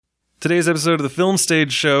Today's episode of the Film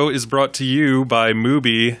Stage Show is brought to you by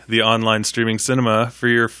Mubi, the online streaming cinema. For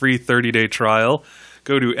your free 30-day trial,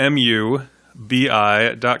 go to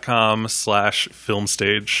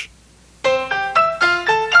mubi.com/filmstage.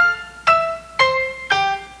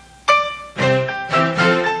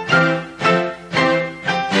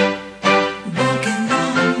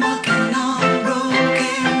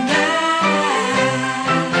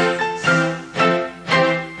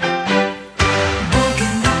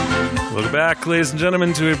 Back, ladies and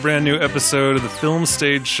gentlemen, to a brand new episode of the Film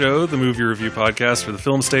Stage Show, the movie review podcast for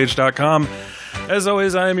thefilmstage.com. As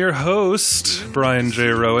always, I am your host, Brian J.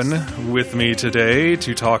 Rowan. With me today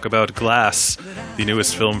to talk about Glass, the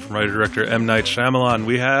newest film from writer-director M. Night Shyamalan,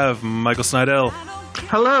 we have Michael Snydell.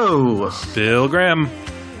 Hello. Bill Graham.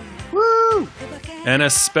 Woo! And a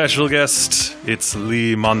special guest, it's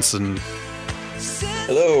Lee Monson.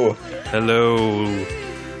 Hello. Hello.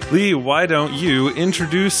 Lee, why don't you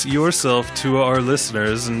introduce yourself to our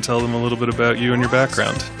listeners and tell them a little bit about you and your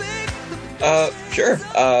background? Sure.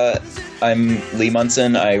 I'm Lee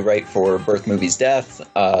Munson. I write for Birth Movies Death,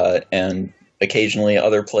 and occasionally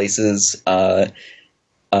other places.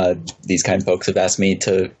 These kind of folks have asked me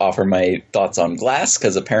to offer my thoughts on Glass,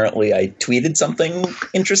 because apparently I tweeted something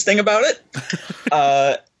interesting about it.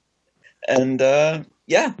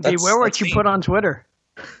 Yeah. Beware what you put on Twitter.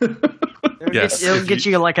 It'll get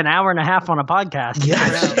you like an hour and a half on a podcast. Yeah,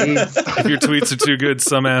 if your tweets are too good,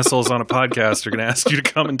 some assholes on a podcast are going to ask you to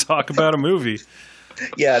come and talk about a movie.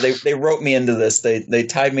 Yeah, they wrote me into this. They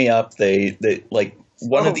tied me up. They like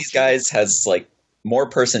one of these guys has like more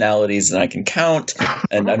personalities than I can count,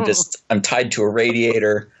 and I'm tied to a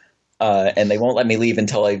radiator, and they won't let me leave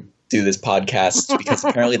until I do this podcast because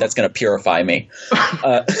apparently that's going to purify me.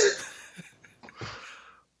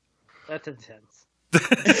 That's intense.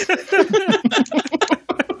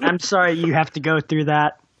 I'm sorry you have to go through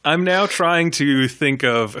that. I'm now trying to think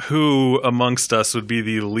of who amongst us would be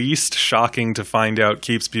the least shocking to find out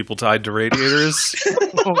keeps people tied to radiators.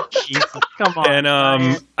 Oh, Jesus. Come on. And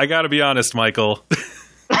I got to be honest, Michael.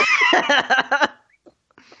 That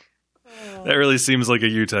really seems like a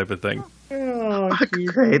you type of thing. Oh,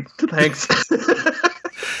 great. Thanks.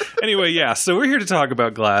 Anyway, yeah, so we're here to talk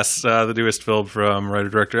about Glass, the newest film from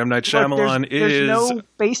writer-director M. Night Shyamalan. There's no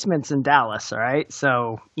basements in Dallas, all right?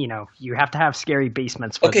 So, you have to have scary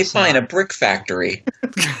basements for Okay, fine, a brick factory.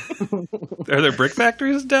 Are there brick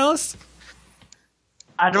factories in Dallas?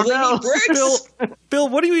 I don't know. Bill,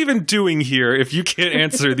 what are you even doing here if you can't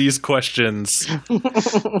answer these questions?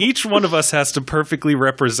 Each one of us has to perfectly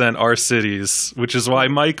represent our cities, which is why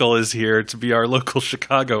Michael is here to be our local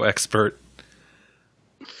Chicago expert.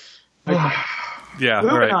 Yeah,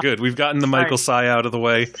 all right, good. We've gotten the Michael sigh out of the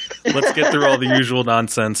way. Let's get through all the usual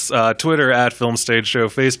nonsense. Twitter at Film Stage Show,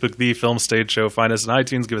 Facebook The Film Stage Show. Find us on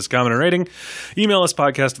iTunes, give us a comment and rating. Email us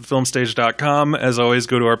podcast@thefilmstage.com. As always,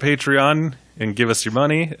 go to our Patreon and give us your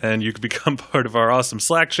money, and you can become part of our awesome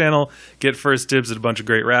Slack channel, get first dibs at a bunch of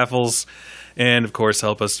great raffles, and of course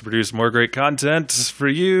help us to produce more great content for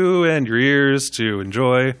you and your ears to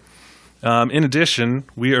enjoy. In addition,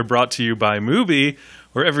 we are brought to you by Mubi,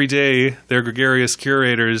 where every day their gregarious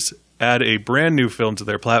curators add a brand new film to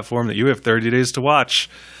their platform that you have 30 days to watch.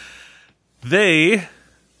 They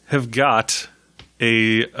have got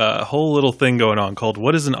a whole little thing going on called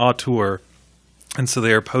What is an Auteur? And so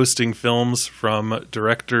they are posting films from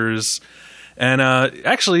directors and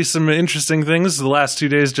actually some interesting things. The last 2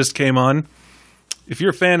 days just came on. If you're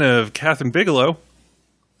a fan of Kathryn Bigelow,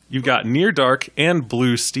 you've got Near Dark and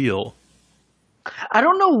Blue Steel. I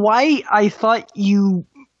don't know why I thought you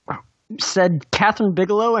said Kathryn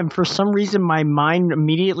Bigelow, and for some reason my mind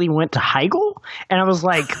immediately went to Heigl, and I was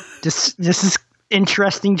like, this is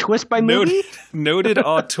interesting twist by movie. Noted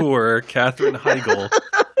auteur Katherine Heigl.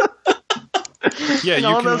 Yeah,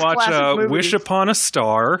 you can watch Wish Upon a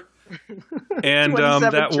Star, and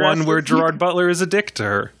that one where Gerard Butler is a dick to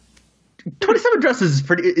her. 27 Dresses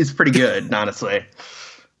is pretty good, honestly.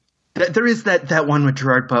 There is that one with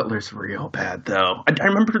Gerard Butler's real bad, though. I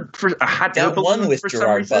remember for a hot that one with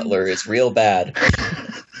Gerard Butler is real bad.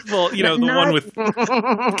 Well, the one with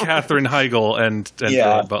Katherine Heigl and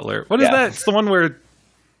Gerard Butler. What is that? It's the one where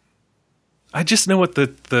I just know what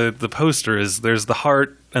the poster is. There's the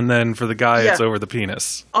heart, and then for the guy, it's over the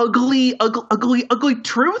penis. Ugly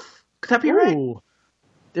Truth. Could that be right?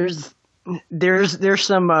 There's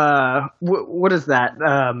some what is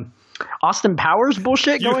that? Austin Powers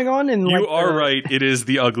bullshit going on. And you are right. It is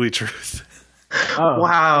The Ugly Truth. Oh.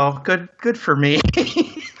 Wow. Good for me.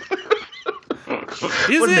 What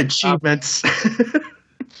an achievement.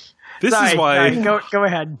 is why. Go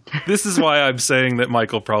ahead. This is why I'm saying that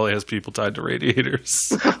Michael probably has people tied to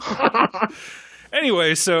radiators.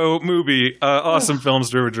 Anyway, so Mubi, awesome films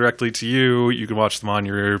delivered directly to you. You can watch them on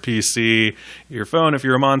your PC, your phone if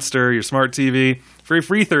you're a monster, your smart TV. For a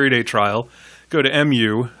free 30-day trial, go to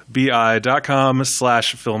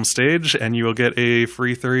mubi.com/filmstage, and you will get a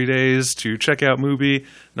free 30 days to check out Mubi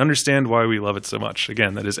and understand why we love it so much.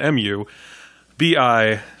 Again, that is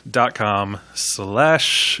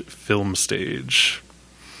mubi.com/filmstage.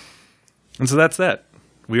 And so that's that.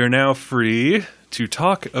 We are now free to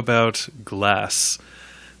talk about Glass.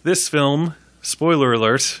 This film, spoiler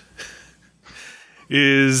alert,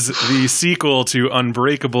 is the sequel to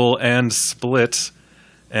Unbreakable and Split,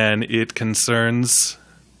 and it concerns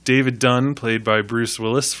David Dunn, played by Bruce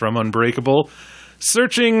Willis from Unbreakable,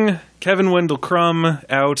 searching Kevin Wendell Crumb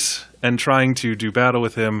out and trying to do battle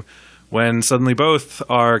with him when suddenly both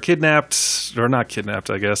are kidnapped, or not kidnapped,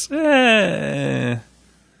 I guess,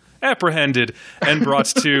 apprehended and brought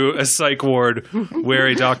to a psych ward where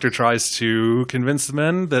a doctor tries to convince the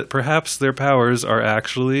men that perhaps their powers are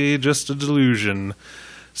actually just a delusion.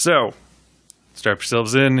 So, strap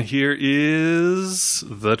yourselves in. Here is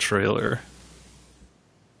the trailer.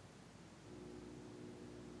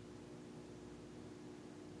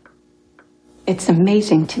 It's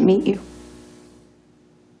amazing to meet you.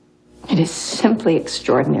 It is simply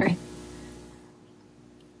extraordinary.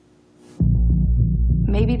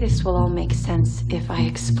 Maybe this will all make sense if I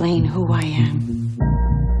explain who I am.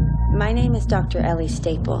 My name is Dr. Ellie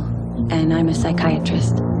Staple. And I'm a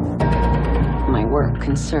psychiatrist. My work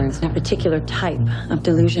concerns a particular type of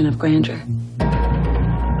delusion of grandeur.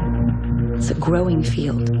 It's a growing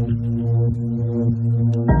field.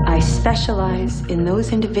 I specialize in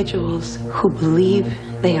those individuals who believe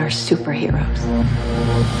they are superheroes.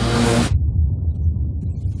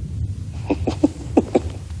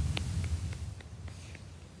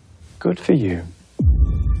 Good for you.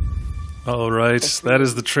 All right, that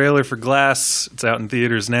is the trailer for Glass. It's out in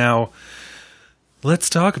theaters now. Let's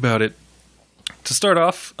talk about it. To start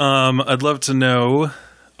off, I'd love to know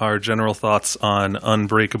our general thoughts on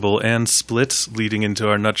Unbreakable and Split, leading into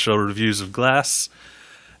our nutshell reviews of Glass.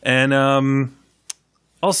 And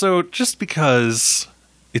also, just because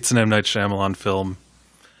it's an M. Night Shyamalan film,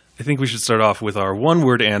 I think we should start off with our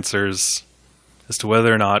one-word answers as to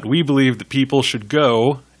whether or not we believe that people should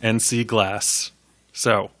go and see Glass.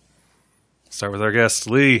 So, start with our guest,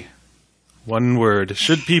 Lee. One word.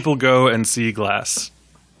 Should people go and see Glass?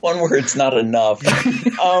 One word's not enough.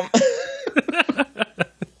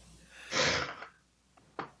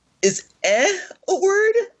 Is a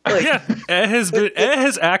word? Like, yeah,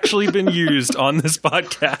 has actually been used on this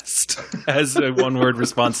podcast as a one-word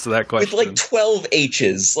response to that question. With like 12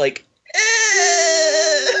 H's. Like,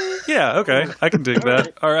 Yeah, okay. I can dig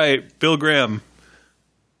that. All right, Bill Graham.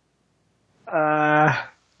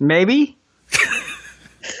 Maybe?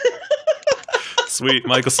 Sweet.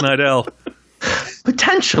 Michael Snydell.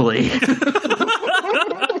 Potentially.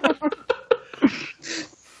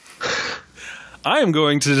 I am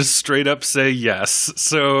going to just straight up say yes.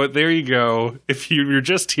 So there you go. If you're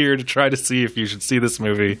just here to try to see if you should see this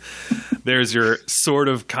movie, there's your sort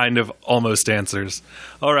of, kind of, almost answers.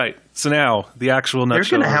 All right. So now, the actual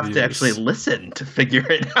nutshell. You're going to have to actually listen to figure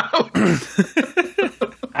it out.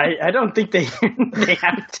 I don't think they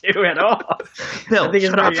have to at all. Bill, I think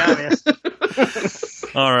it's very obvious.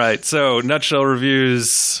 All right. So, nutshell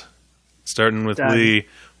reviews, starting with Lee.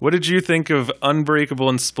 What did you think of Unbreakable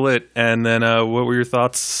and Split? And then what were your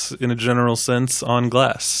thoughts in a general sense on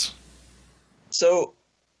Glass? So,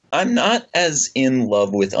 I'm not as in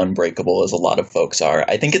love with Unbreakable as a lot of folks are.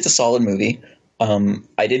 I think it's a solid movie.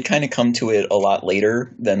 I did kind of come to it a lot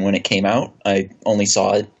later than when it came out. I only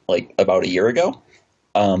saw it like about a year ago.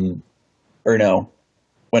 Or no,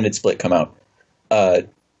 when did Split come out? I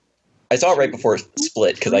saw it right before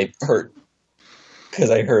Split because I heard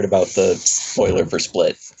about the spoiler for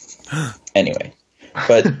Split. Anyway,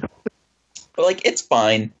 but like it's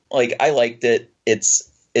fine. Like I liked it. It's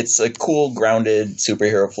a cool, grounded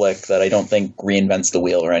superhero flick that I don't think reinvents the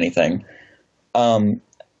wheel or anything.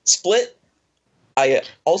 Split, I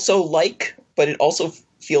also like, but it also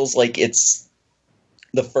feels like it's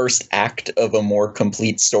the first act of a more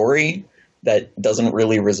complete story that doesn't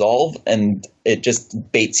really resolve, and it just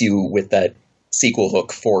baits you with that sequel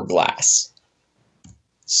hook for Glass.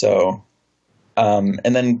 So, and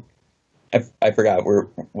then I forgot,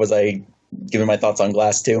 was I giving my thoughts on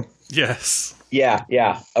Glass too? Yes. Yeah,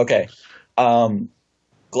 okay.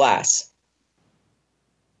 Glass.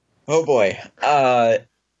 Oh boy.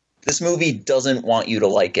 This movie doesn't want you to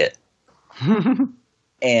like it.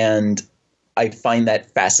 And I find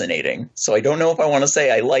that fascinating. So I don't know if I want to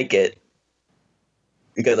say I like it,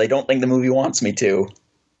 because I don't think the movie wants me to.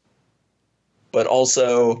 But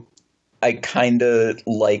also, I kind of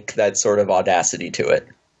like that sort of audacity to it.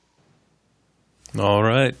 All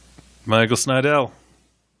right. Michael Snydell.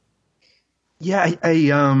 Yeah,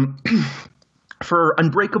 I for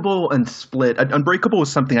Unbreakable and Split, Unbreakable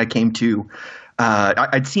was something I came to.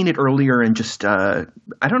 I'd seen it earlier and just, I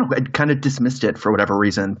don't know, I'd kind of dismissed it for whatever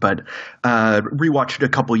reason, but rewatched it a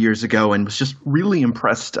couple years ago and was just really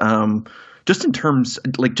impressed. Just in terms,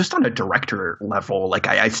 like, just on a director level, like,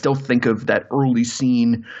 I still think of that early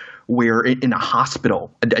scene where in a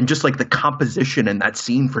hospital, and just like the composition in that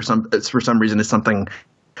scene for some reason is something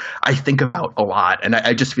I think about a lot, and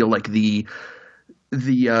I just feel like the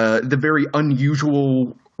very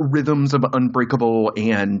unusual rhythms of Unbreakable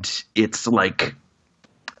and it's like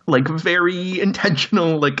very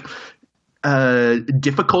intentional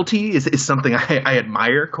difficulty is something I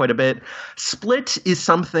admire quite a bit. Split is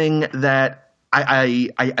something that I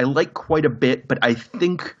like quite a bit, but I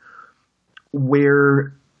think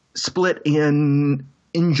where Split in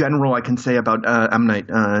general I can say about M. Night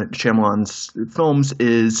Shyamalan's films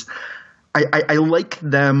is I like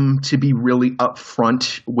them to be really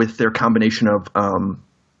upfront with their combination of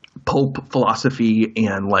pulp philosophy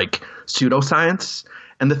and like pseudoscience.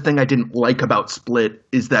 And the thing I didn't like about Split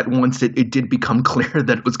is that once it did become clear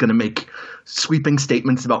that it was going to make sweeping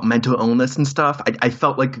statements about mental illness and stuff, I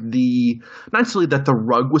felt like not necessarily that the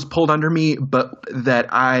rug was pulled under me, but that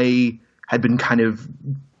I had been kind of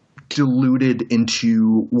deluded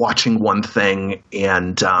into watching one thing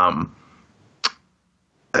and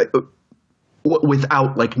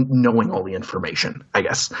without like knowing all the information, I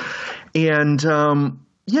guess. And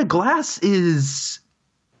yeah, Glass is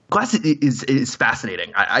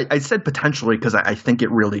fascinating. I said potentially because I think it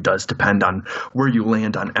really does depend on where you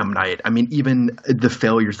land on M. Night. I mean, even the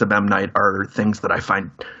failures of M. Night are things that I find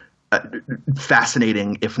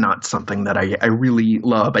fascinating, if not something that I really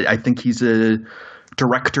love. I think he's a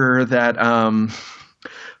director that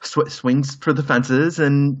swings for the fences,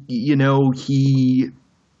 and you know he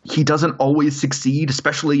doesn't always succeed.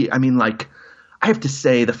 Especially, I mean, like I have to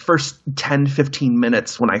say, the first 10-15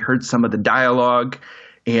 minutes when I heard some of the dialogue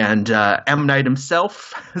and M. Night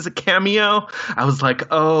himself as a cameo, I was like,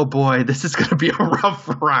 oh boy, this is going to be a rough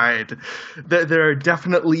ride. There are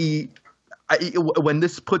definitely when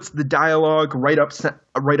this puts the dialogue right up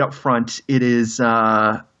front, it is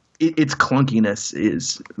its clunkiness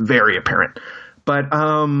is very apparent. But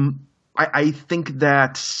I think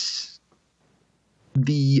that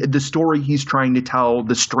the story he's trying to tell,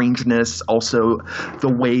 the strangeness, also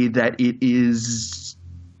the way that it is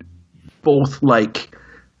both like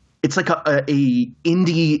it's like a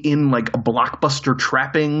indie in like a blockbuster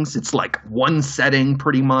trappings. It's like one setting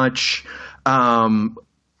pretty much.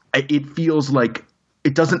 It feels like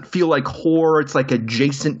it doesn't feel like horror. It's like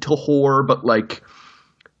adjacent to horror, but like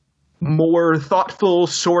more thoughtful,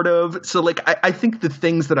 sort of. So like I think the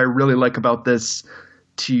things that I really like about this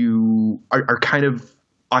are kind of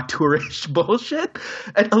auteurish bullshit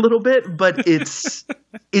a little bit, but it's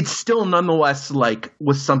still nonetheless like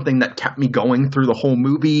was something that kept me going through the whole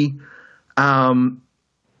movie.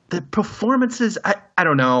 The performances, I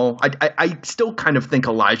don't know. I still kind of think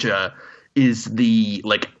Elijah is the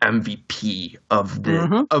like MVP of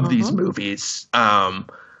these movies.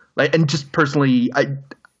 Like, and just personally,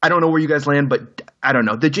 I don't know where you guys land, but I don't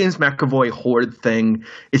know. The James McAvoy horde thing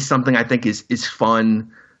is something I think is fun,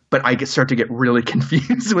 but I start to get really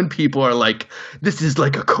confused when people are like, this is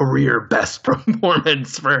like a career best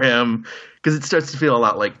performance for him, because it starts to feel a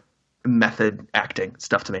lot like method acting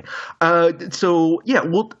stuff to me. So yeah,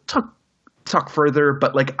 we'll talk further,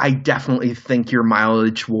 but like I definitely think your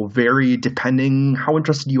mileage will vary depending how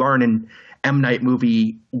interested you are in an M. Night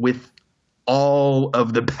movie with all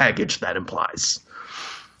of the baggage that implies.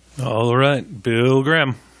 All right, Bill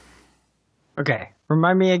Graham. Okay,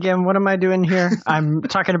 remind me again, what am I doing here? I'm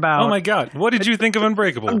talking about... Oh my God, what did you think of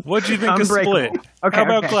Unbreakable? What did you think of Split? Okay, how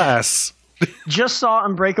about Glass? Just saw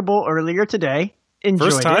Unbreakable earlier today.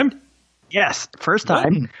 Enjoyed First time? It. Yes, first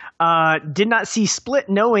time. Did not see Split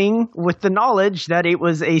knowing with the knowledge that it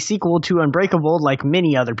was a sequel to Unbreakable like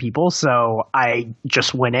many other people. So I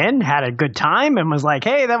just went in, had a good time, and was like,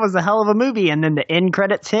 hey, that was a hell of a movie. And then the end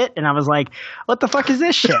credits hit, and I was like, what the fuck is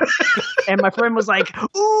this shit? And my friend was like,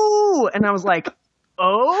 ooh! And I was like,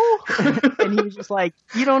 oh? And he was just like,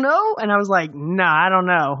 you don't know? And I was like, nah, I don't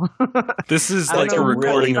know. This is like a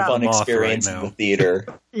recording of fun Moth experience right in now. the theater.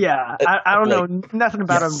 Yeah, I don't know nothing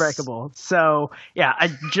about Unbreakable. So, yeah, I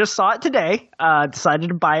just saw it today, decided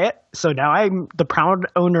to buy it. So now I'm the proud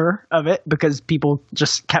owner of it because people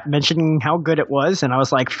just kept mentioning how good it was. And I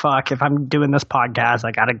was like, fuck, if I'm doing this podcast,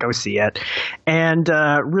 I got to go see it. And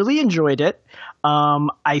really enjoyed it.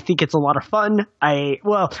 I think it's a lot of fun.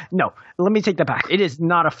 No, let me take that back. It is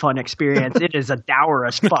not a fun experience. It is a dour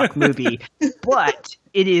as fuck movie, but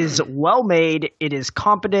it is well made. It is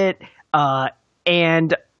competent.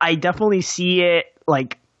 And I definitely see it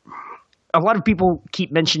like a lot of people keep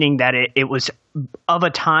mentioning that it was of a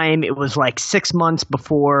time. It was like 6 months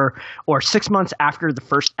before or 6 months after the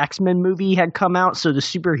first X-Men movie had come out. So the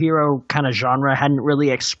superhero kind of genre hadn't really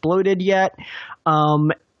exploded yet.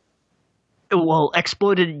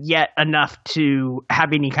 Exploded yet enough to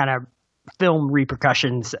have any kind of film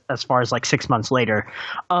repercussions as far as like 6 months later.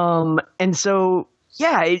 And so,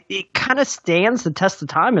 yeah, it kind of stands the test of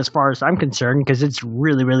time as far as I'm concerned because it's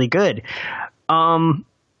really, really good.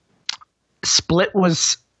 Split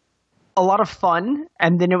was a lot of fun,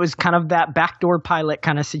 and then it was kind of that backdoor pilot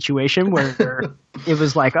kind of situation where it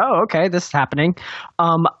was like, oh, okay, this is happening.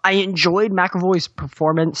 I enjoyed McAvoy's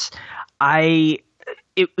performance. It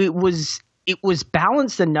was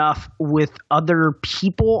balanced enough with other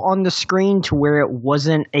people on the screen to where it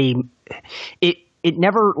wasn't it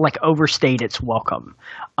never like overstayed its welcome.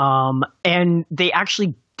 And they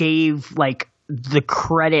actually gave like the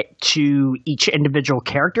credit to each individual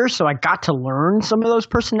character. So I got to learn some of those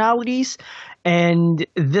personalities, and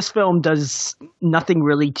this film does nothing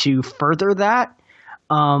really to further that.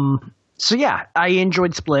 So yeah, I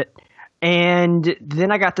enjoyed Split. And then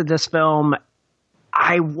I got to this film.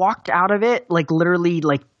 I walked out of it like literally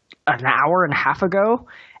like an hour and a half ago,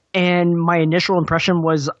 and my initial impression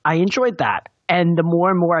was I enjoyed that. And the more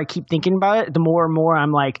and more I keep thinking about it, the more and more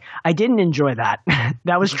I'm like, I didn't enjoy that.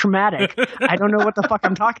 That was traumatic. I don't know what the fuck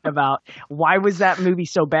I'm talking about. Why was that movie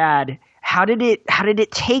so bad? How did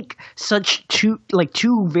it take such two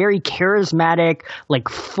very charismatic, like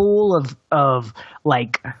full of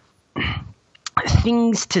like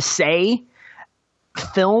things to say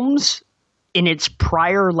films in its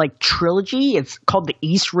prior like trilogy? It's called the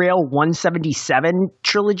East Rail 177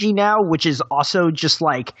 trilogy now, which is also just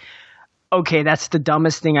like, okay, that's the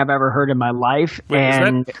dumbest thing I've ever heard in my life. Wait,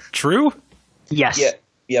 and is that true? Yes. Yeah.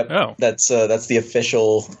 Yep. Oh. That's the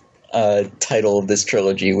official title of this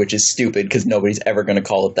trilogy, which is stupid because nobody's ever going to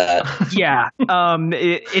call it that. Yeah.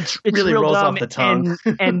 It's really real rolls dumb, off the tongue.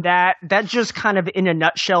 and that just kind of in a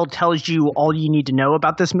nutshell tells you all you need to know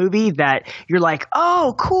about this movie, that you're like,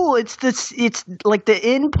 oh, cool. It's like the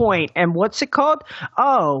end point. And what's it called?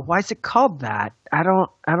 Oh, why is it called that? I don't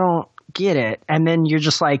get it. And then you're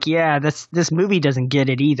just like, yeah, this movie doesn't get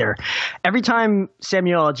it either. Every time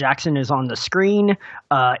Samuel L. Jackson is on the screen,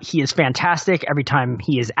 he is fantastic. Every time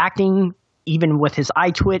he is acting, even with his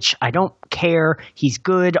eye twitch, I don't care. He's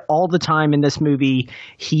good all the time in this movie.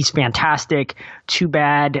 He's fantastic. Too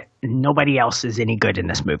bad nobody else is any good in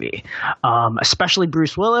this movie, especially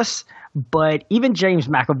Bruce Willis. But even James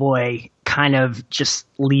McAvoy kind of just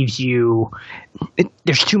leaves you –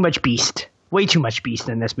 there's too much beast. Way too much beast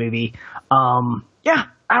in this movie. Yeah,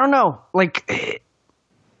 I don't know. Like,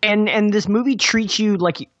 and this movie treats you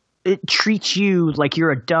like you're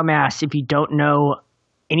a dumbass if you don't know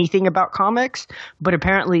anything about comics. But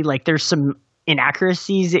apparently, like, there's some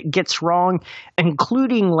inaccuracies it gets wrong,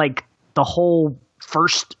 including like the whole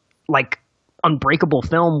first like Unbreakable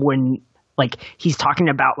film when like he's talking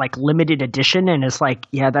about like limited edition, and it's like,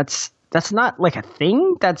 yeah, that's not like a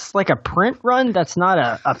thing. That's like a print run. That's not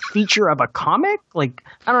a feature of a comic. Like,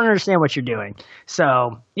 I don't understand what you're doing.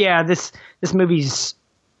 So yeah, this movie's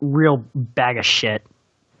real bag of shit.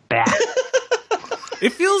 Bad.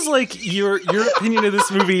 It feels like your opinion of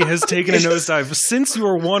this movie has taken a nosedive since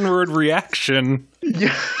your one-word reaction.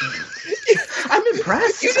 Yeah. I'm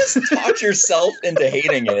impressed. You just talked yourself into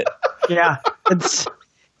hating it. Yeah,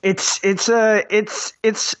 It's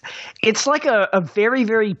like a very,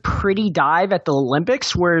 very pretty dive at the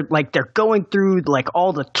Olympics where like they're going through like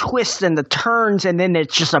all the twists and the turns, and then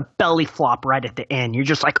it's just a belly flop right at the end. You're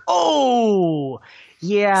just like, oh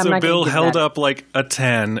yeah. So Bill held up like a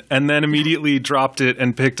 10 and then immediately dropped it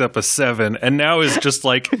and picked up a 7, and now is just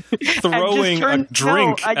like throwing a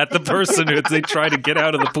drink at the person who they try to get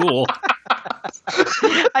out of the pool.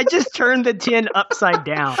 I just turned the 10 upside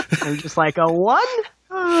down. I'm just like, a 1?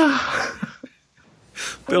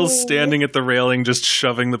 Bill's standing at the railing just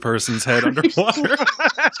shoving the person's head underwater.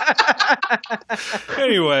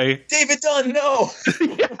 Anyway. David Dunn, no!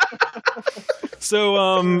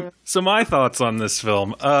 So my thoughts on this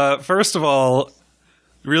film. First of all,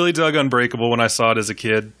 really dug Unbreakable when I saw it as a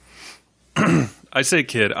kid. I say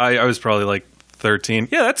kid. I was probably like 13.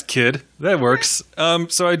 Yeah, that's kid. That works.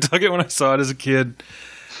 So I dug it when I saw it as a kid.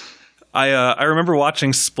 I remember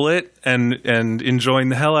watching Split and enjoying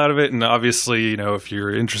the hell out of it. And obviously, you know, if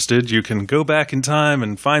you're interested, you can go back in time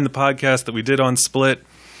and find the podcast that we did on Split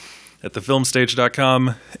at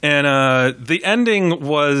thefilmstage.com. And the ending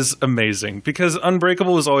was amazing because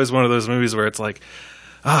Unbreakable was always one of those movies where it's like,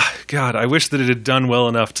 God, I wish that it had done well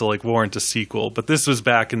enough to like warrant a sequel. But this was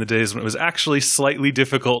back in the days when it was actually slightly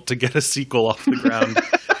difficult to get a sequel off the ground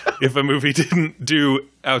if a movie didn't do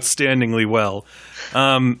outstandingly well.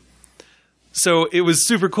 So it was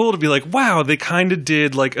super cool to be like, wow, they kind of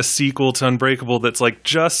did like a sequel to Unbreakable that's like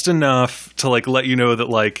just enough to like let you know that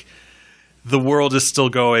like the world is still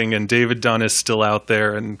going and David Dunn is still out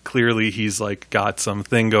there and clearly he's like got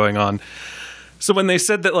something going on. So when they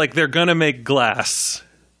said that like they're gonna make Glass,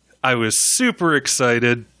 I was super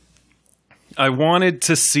excited. I wanted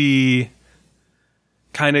to see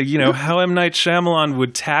kind of, you know, how M. Night Shyamalan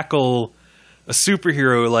would tackle a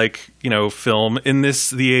superhero like, you know, film in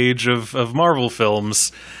the age of Marvel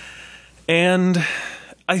films. And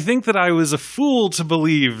I think that I was a fool to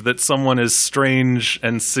believe that someone as strange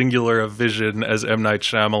and singular a vision as M. Night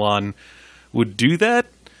Shyamalan would do that.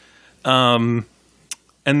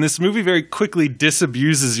 And this movie very quickly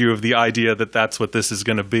disabuses you of the idea that that's what this is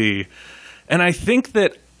going to be. And I think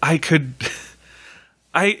that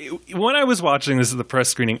when I was watching this at the press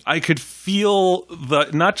screening, I could feel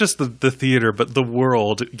not just the theater, but the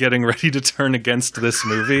world getting ready to turn against this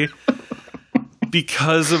movie.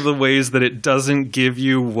 Because of the ways that it doesn't give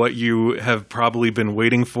you what you have probably been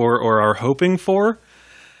waiting for or are hoping for.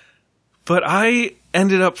 But I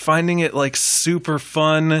ended up finding it like super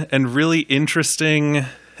fun and really interesting.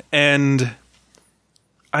 And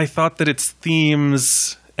I thought that its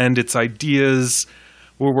themes and its ideas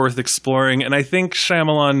were worth exploring. And I think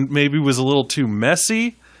Shyamalan maybe was a little too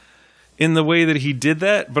messy in the way that he did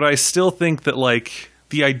that. But I still think that like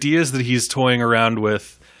the ideas that he's toying around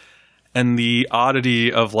with and the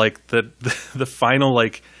oddity of like the final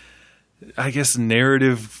like I guess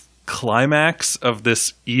narrative climax of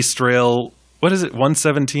this Eastrail, what is it,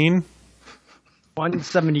 117?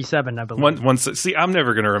 177, I believe. See, I'm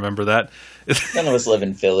never going to remember that. None of us live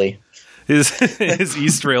in Philly. His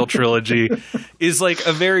Eastrail trilogy is like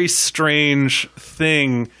a very strange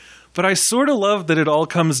thing, but I sort of love that it all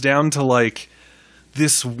comes down to like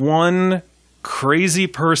this one crazy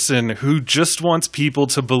person who just wants people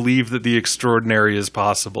to believe that the extraordinary is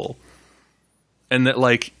possible. And that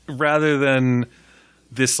like rather than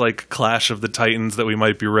this like clash of the titans that we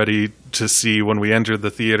might be ready to see when we enter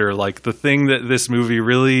the theater, like the thing that this movie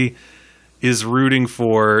really is rooting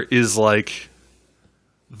for is like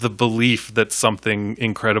the belief that something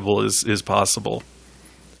incredible is possible.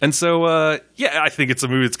 And so yeah, I think it's a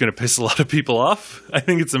movie that's going to piss a lot of people off. I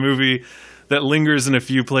think it's a movie that lingers in a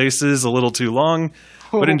few places a little too long,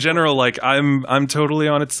 but in general, like I'm totally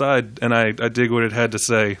on its side, and I dig what it had to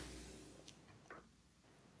say.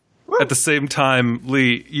 At the same time,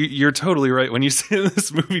 Lee, you're totally right when you say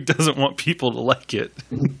this movie doesn't want people to like it.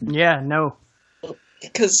 Yeah, no,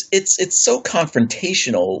 because it's so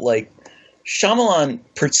confrontational. Like Shyamalan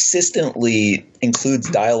persistently includes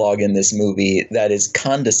dialogue in this movie that is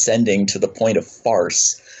condescending to the point of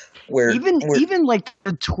farce. Where even like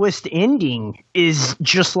the twist ending is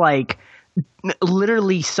just like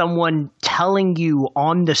literally someone telling you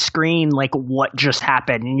on the screen like what just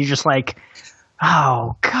happened, and you're just like,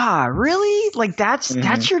 oh God, really? Like that's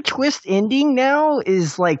your twist ending now?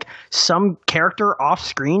 Is like some character off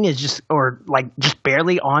screen is just, or like just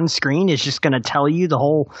barely on screen is just gonna tell you the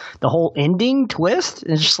whole ending twist?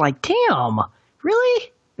 It's just like, damn,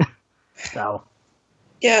 really? So.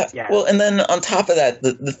 Yeah, well, and then on top of that,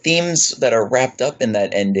 the themes that are wrapped up in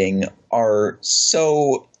that ending are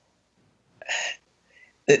so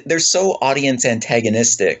they're so audience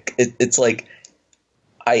antagonistic. It's like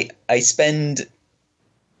I spend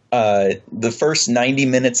the first 90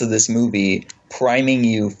 minutes of this movie priming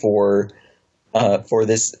you for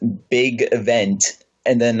this big event,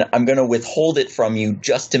 and then I'm going to withhold it from you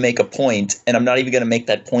just to make a point, and I'm not even going to make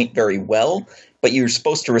that point very well. But you're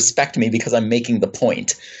supposed to respect me because I'm making the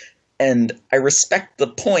point. And I respect the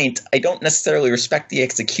point. I don't necessarily respect the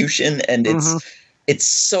execution. And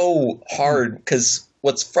it's so hard because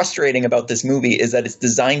what's frustrating about this movie is that it's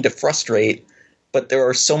designed to frustrate, but there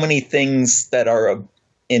are so many things that are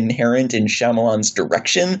inherent in Shyamalan's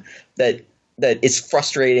direction that it's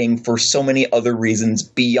frustrating for so many other reasons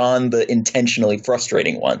beyond the intentionally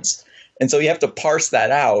frustrating ones. And so you have to parse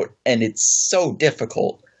that out, and it's so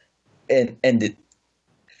difficult.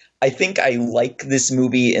 I think I like this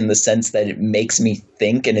movie in the sense that it makes me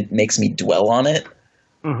think and it makes me dwell on it.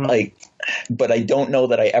 Mm-hmm. But I don't know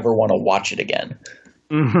that I ever want to watch it again.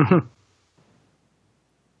 Mm-hmm.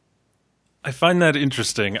 I find that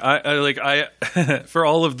interesting. I for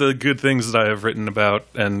all of the good things that I have written about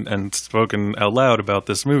and spoken out loud about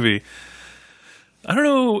this movie, I don't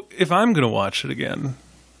know if I'm going to watch it again.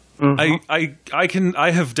 Mm-hmm.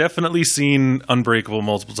 I have definitely seen Unbreakable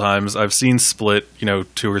multiple times. I've seen Split,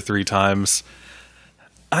 2 or 3 times.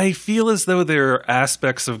 I feel as though there are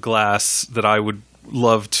aspects of Glass that I would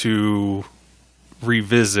love to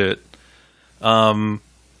revisit.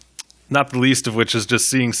 Not the least of which is just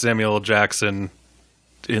seeing Samuel L. Jackson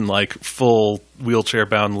in full wheelchair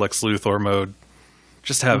bound Lex Luthor mode,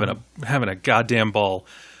 just having a goddamn ball.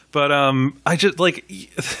 But I just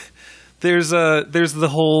there's the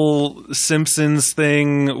whole Simpsons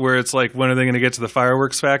thing where it's like, when are they going to get to the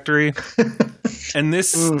fireworks factory? And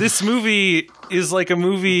this movie is like a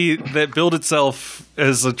movie that billed itself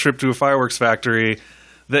as a trip to a fireworks factory,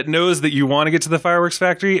 that knows that you want to get to the fireworks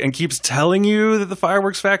factory and keeps telling you that the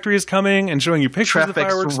fireworks factory is coming and showing you pictures of the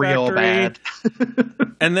fireworks real factory.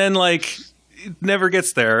 Bad. And then it never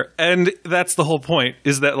gets there. And that's the whole point,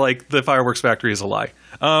 is that the fireworks factory is a lie.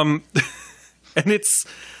 And it's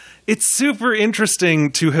super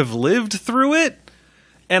interesting to have lived through it.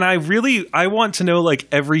 And I want to know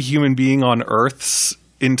every human being on Earth's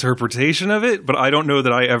interpretation of it, but I don't know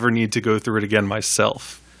that I ever need to go through it again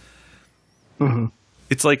myself. Mm-hmm.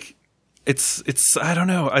 It's it's I don't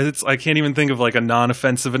know. I can't even think of a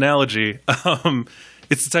non-offensive analogy.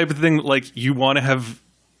 It's the type of thing you want to have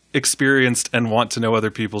experienced and want to know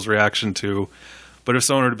other people's reaction to. But if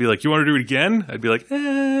someone were to be like, "You want to do it again?" I'd be like,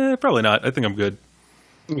 probably not. I think I'm good.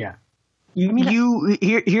 Yeah.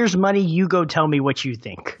 Here's money. You go tell me what you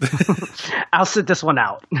think. I'll sit this one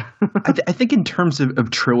out. I think in terms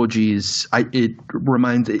of trilogies,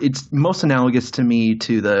 it's most analogous to me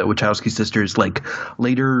to the Wachowski sisters,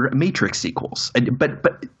 later Matrix sequels.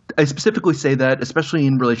 But I specifically say that, especially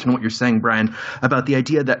in relation to what you're saying, Brian, about the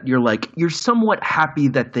idea that you're somewhat happy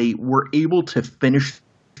that they were able to finish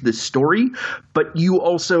the story, but you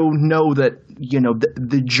also know that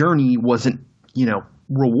the journey wasn't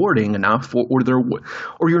rewarding enough, or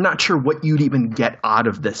you're not sure what you'd even get out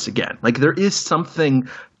of this again. There is something,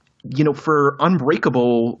 for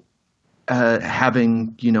Unbreakable,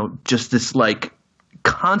 having just this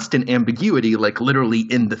constant ambiguity, literally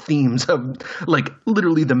in the themes of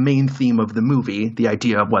literally the main theme of the movie, the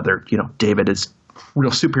idea of whether David is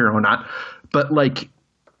real superhero or not. But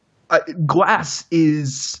Glass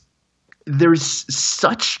is, there's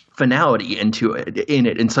such finality in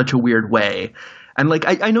it in such a weird way. And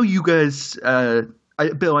I know you guys,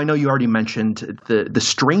 Bill, I know you already mentioned the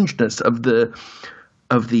strangeness of the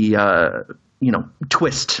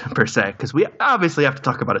twist per se, because we obviously have to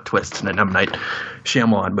talk about a twist in an M. Night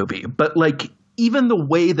Shyamalan movie. But even the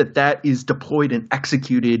way that is deployed and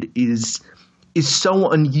executed is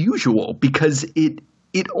so unusual, because it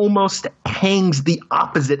almost hangs the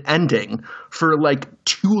opposite ending for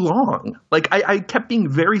too long. I kept being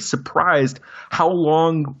very surprised how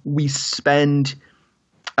long we spend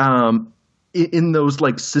in those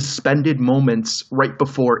suspended moments right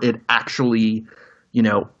before it actually,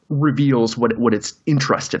 reveals what it's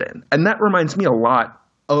interested in. And that reminds me a lot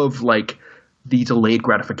of the delayed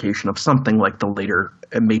gratification of something like the later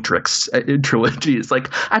Matrix trilogies.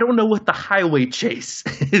 I don't know what the highway chase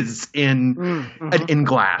is in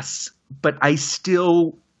Glass, but I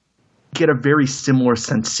still get a very similar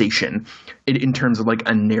sensation in terms of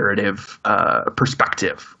a narrative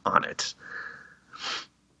perspective on it.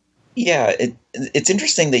 Yeah, it's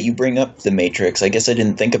interesting that you bring up the Matrix. I guess I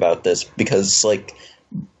didn't think about this, because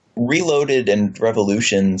Reloaded and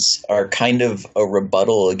Revolutions are kind of a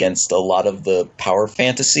rebuttal against a lot of the power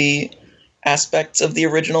fantasy aspects of the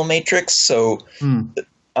original Matrix. So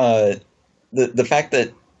the fact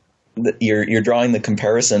that you're drawing the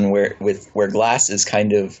comparison where Glass is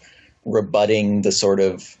kind of rebutting the sort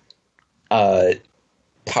of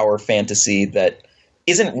power fantasy that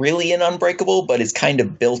isn't really an Unbreakable, but is kind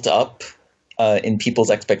of built up in people's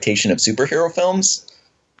expectation of superhero films.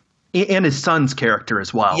 And his son's character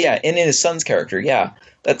as well. Yeah, and in his son's character, yeah.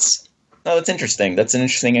 That's interesting. That's an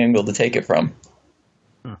interesting angle to take it from.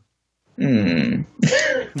 I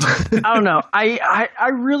don't know. I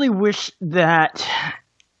really wish that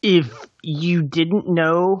if you didn't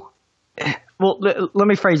know... Well, let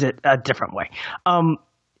me phrase it a different way.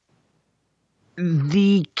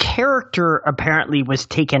 the character apparently was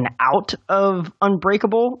taken out of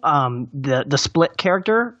Unbreakable. The Split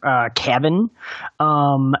character, Kevin,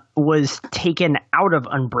 was taken out of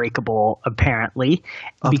Unbreakable apparently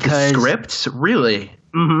because the script, really,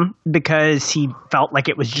 because he felt like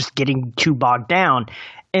it was just getting too bogged down,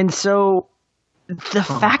 and so the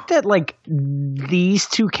fact that like these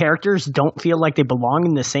two characters don't feel like they belong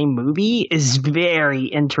in the same movie is very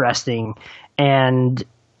interesting, and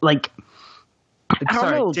like. I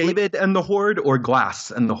don't know. David and the Horde or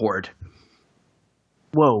Glass and the Horde?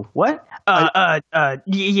 Whoa, what? David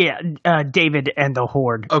and the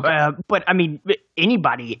Horde. Okay. But I mean,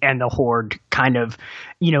 anybody and the Horde kind of,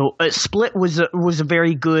 Split was a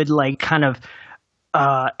very good like kind of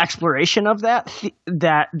exploration of that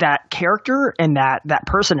character and that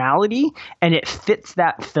personality, and it fits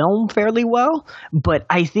that film fairly well. But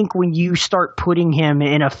I think when you start putting him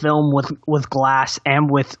in a film with Glass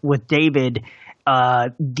and with David,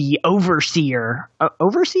 the overseer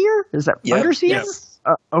is that underseer? Yes.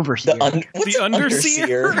 Overseer. The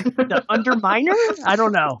underseer? The underminer? I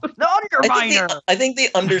don't know. The underminer. I think the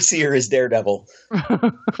underseer is Daredevil.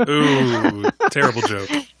 Ooh, terrible joke.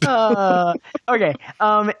 Okay.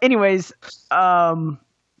 Anyways,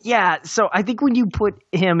 yeah. So I think when you put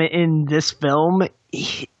him in this film,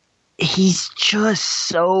 he's just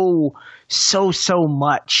so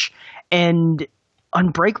much, and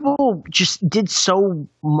Unbreakable just did so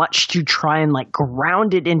much to try and like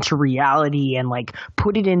ground it into reality and like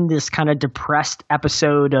put it in this kind of depressed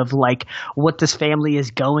episode of like what this family is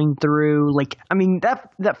going through. Like, I mean,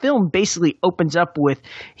 that film basically opens up with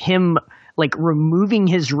him like removing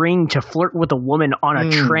his ring to flirt with a woman on a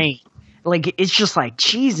train. Like, it's just like,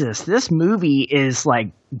 Jesus, this movie is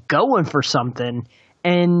like going for something.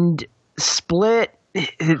 And Split,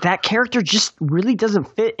 that character just really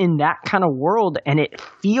doesn't fit in that kind of world, and it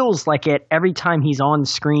feels like it every time he's on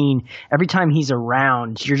screen, every time he's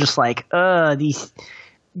around. You're just like,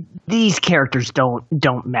 these characters don't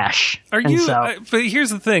mesh. But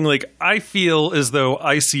here's the thing, like, I feel as though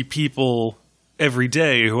I see people every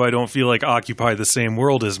day who I don't feel like occupy the same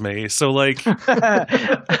world as me. So like, not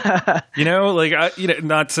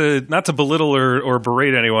to belittle or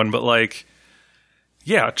berate anyone, but like,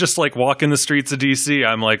 yeah, just like walking the streets of DC,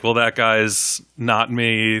 I'm like, well, that guy's not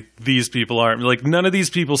me. These people aren't. Like, none of these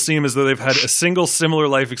people seem as though they've had a single similar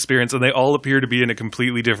life experience, and they all appear to be in a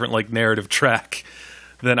completely different like narrative track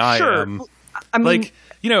than I am. I mean,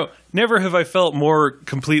 like, never have I felt more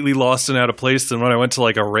completely lost and out of place than when I went to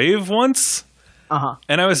like a rave once.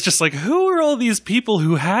 And I was just like, who are all these people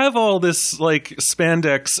who have all this like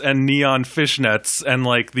spandex and neon fishnets and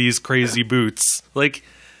like these crazy boots? Like,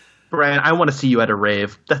 Brian, I want to see you at a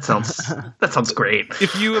rave. That sounds great.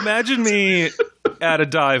 If you imagine me at a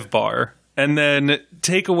dive bar and then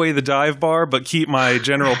take away the dive bar but keep my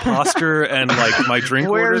general posture and like my drink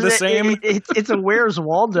order the same. It's a Where's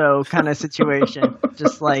Waldo kind of situation.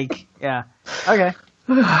 Just like, yeah. Okay.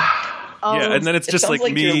 Yeah, and then it's just sounds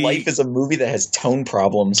like me. Your life is a movie that has tone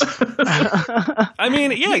problems. I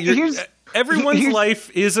mean, yeah, everyone's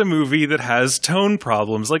life is a movie that has tone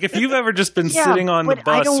problems. Like, if you've ever just been sitting on the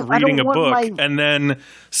bus reading a book and then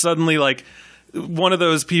suddenly, like, one of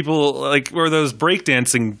those people, like, or those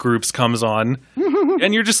breakdancing groups comes on,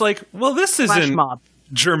 and you're just like, well, this isn't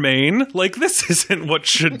germane. Like, this isn't what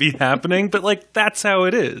should be happening, but, like, that's how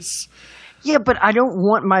it is. Yeah, but I don't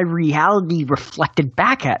want my reality reflected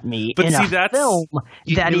back at me in a film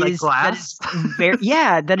that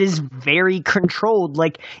is very controlled.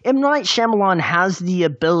 Like, M. Night Shyamalan has the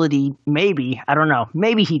ability, maybe, I don't know,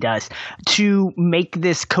 maybe he does, to make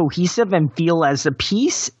this cohesive and feel as a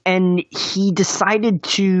piece, and he decided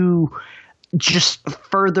to just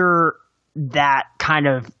further that kind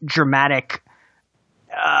of dramatic,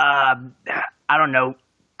 I don't know,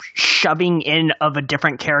 shoving in of a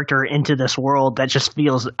different character into this world that just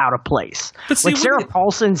feels out of place. Like, Sarah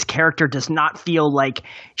Paulson's character does not feel like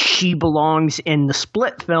she belongs in the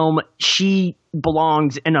Split film. She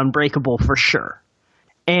belongs in Unbreakable for sure.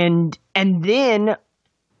 And then,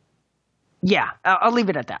 yeah, I'll leave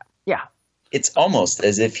it at that. Yeah. It's almost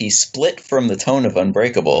as if he split from the tone of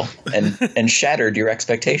Unbreakable and shattered your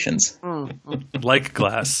expectations. Like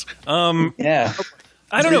Glass. Yeah.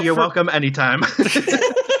 I don't know. You're welcome anytime.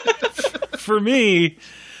 For me,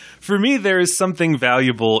 there is something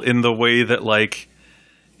valuable in the way that, like,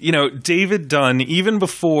 David Dunn, even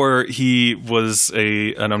before he was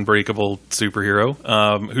an Unbreakable superhero,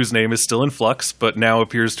 whose name is still in flux, but now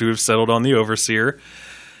appears to have settled on the Overseer,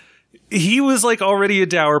 he was like already a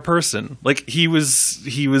dour person. Like, he was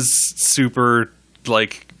super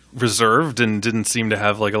like reserved and didn't seem to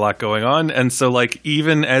have like a lot going on. And so like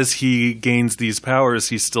even as he gains these powers,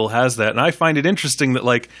 he still has that. And I find it interesting that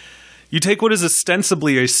like you take what is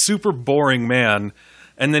ostensibly a super boring man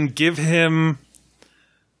and then give him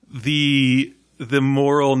the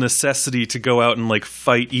moral necessity to go out and like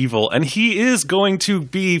fight evil, and he is going to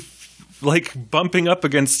be like bumping up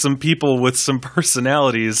against some people with some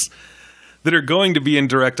personalities that are going to be in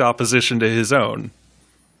direct opposition to his own.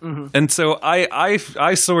 Mm-hmm. And so I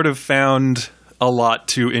sort of found a lot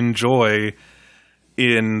to enjoy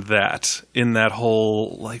in that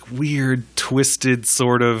whole like weird twisted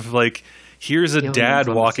sort of like, here's a dad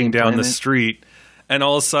walking down the street and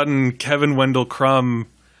all of a sudden Kevin Wendell Crumb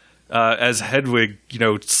as Hedwig,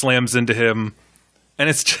 slams into him, and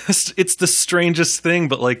it's the strangest thing,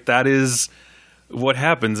 but like that is what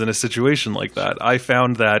happens in a situation like that. I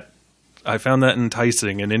found that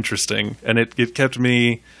enticing and interesting, and it kept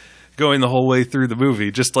me going the whole way through the movie.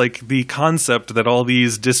 Just like the concept that all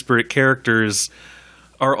these disparate characters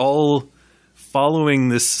are all following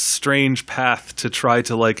this strange path to try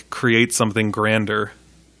to like create something grander.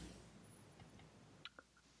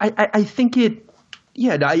 I think it.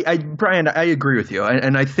 Yeah, Brian, I agree with you,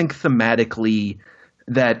 and I think thematically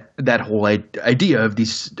that whole idea of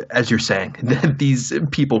these, as you're saying, that these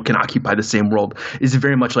people can occupy the same world is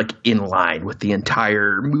very much like in line with the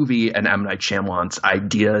entire movie and M. Night Shyamalan's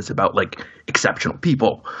ideas about like exceptional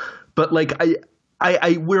people. But like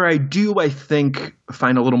I where I do, I think,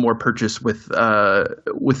 find a little more purchase with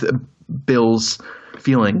Bill's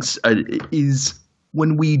feelings is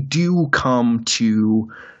when we do come to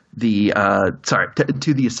the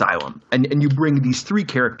to the asylum, and you bring these three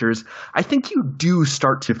characters. I think you do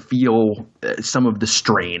start to feel some of the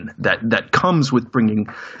strain that comes with bringing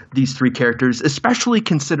these three characters, especially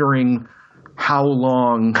considering how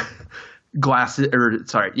long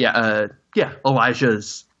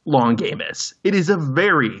Elijah's long game is. It is a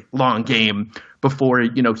very long game before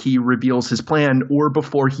he reveals his plan, or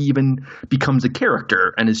before he even becomes a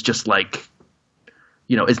character and is just like,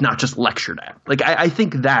 is not just lectured at. Like, I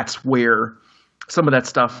think that's where some of that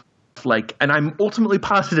stuff, like, and I'm ultimately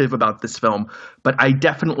positive about this film, but I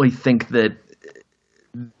definitely think that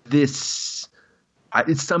this,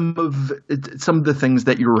 some of the things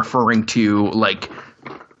that you're referring to, like,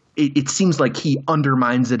 it seems like he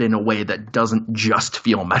undermines it in a way that doesn't just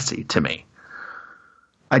feel messy to me.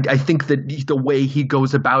 I think that the way he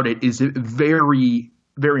goes about it is very,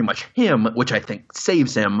 very much him, which I think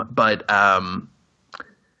saves him, but,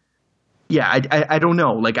 yeah, I don't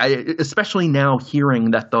know. Like, especially now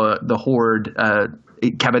hearing that the Horde,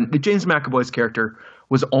 James McAvoy's character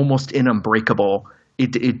was almost in Unbreakable.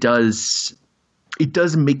 It does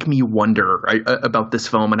make me wonder about this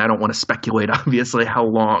film, and I don't want to speculate, obviously, how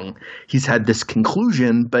long he's had this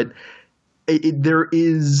conclusion, but there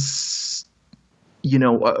is, I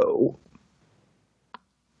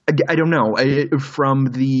don't know, from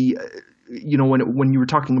the. When you were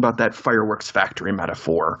talking about that fireworks factory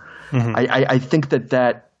metaphor, mm-hmm. I think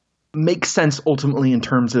that makes sense ultimately in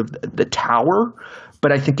terms of the tower,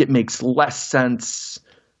 but I think it makes less sense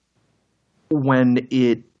when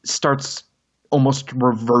it starts almost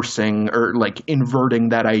reversing or like inverting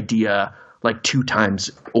that idea like two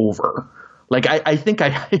times over. Like I think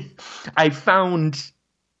I found.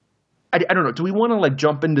 I don't know. Do we want to like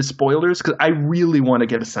jump into spoilers? Because I really want to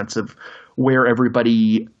get a sense of where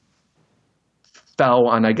everybody fell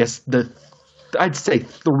on, I guess, I'd say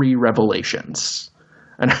 3 revelations.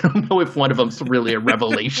 And I don't know if one of them's really a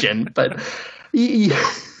revelation, but yeah,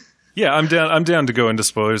 I'm down to go into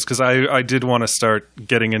spoilers, because I did want to start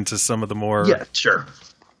getting into some of the more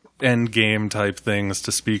end game type things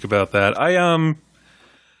to speak about that.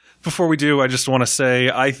 Before we do, I just want to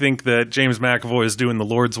say I think that James McAvoy is doing the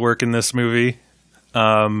Lord's work in this movie.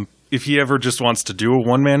 If he ever just wants to do a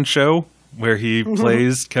one-man show where he mm-hmm.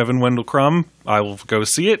 plays Kevin Wendell Crumb, I will go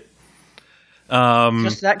see it.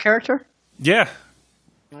 Just that character? Yeah.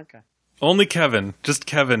 Okay. Only Kevin. Just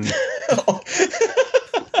Kevin.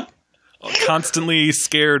 Constantly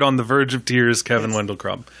scared, on the verge of tears, Kevin Wendell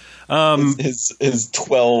Crumb. His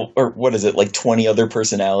 12, or what is it, like 20 other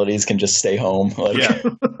personalities can just stay home. Like. Yeah.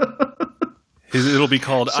 It'll be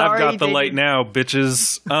called I've Got the Light Now,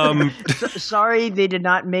 bitches. Sorry they did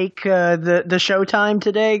not make the Showtime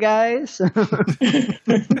today, guys. Who's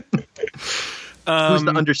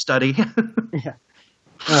the understudy? Yeah.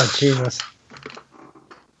 Oh, Jesus.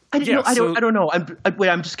 I don't know.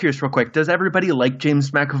 I'm just curious real quick. Does everybody like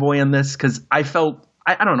James McAvoy in this? Because I felt,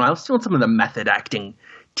 I don't know, I was feeling some of the method acting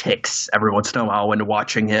ticks every once in a while when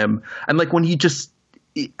watching him. And like when he just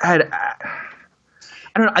had...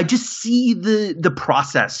 I don't know. I just see the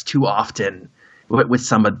process too often with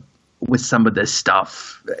some of this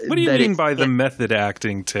stuff. What do you mean by the method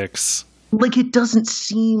acting ticks? Like, it doesn't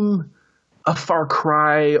seem a far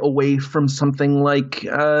cry away from something like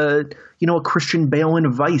a Christian Bale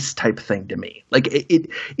in Vice type thing to me. Like it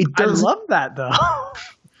does. I love that though.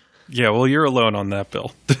 Yeah, well, you're alone on that,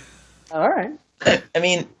 Bill. All right. I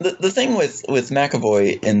mean, the thing with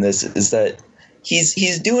McAvoy in this is that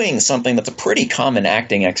he's doing something that's a pretty common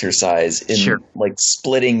acting exercise in like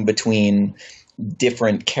splitting between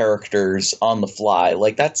different characters on the fly.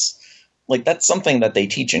 Like that's something that they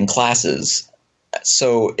teach in classes.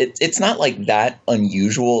 So it's not like that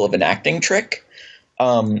unusual of an acting trick.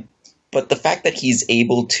 But the fact that he's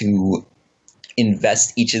able to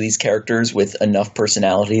invest each of these characters with enough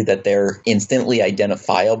personality that they're instantly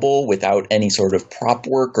identifiable without any sort of prop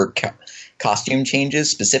work or costume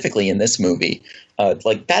changes, specifically in this movie,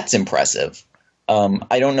 like that's impressive.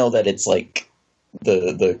 I don't know that it's like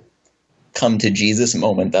the come to Jesus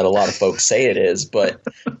moment that a lot of folks say it is, but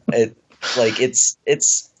it's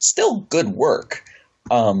still good work.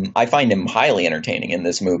 I find him highly entertaining in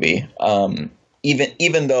this movie.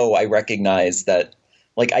 Even though I recognize that,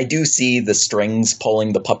 like, I do see the strings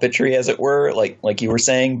pulling the puppetry, as it were, like you were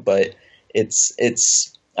saying, but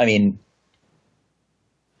it's I mean,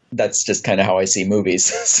 that's just kind of how I see movies.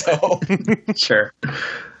 So sure.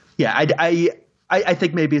 Yeah, I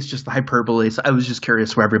think maybe it's just the hyperbole. So I was just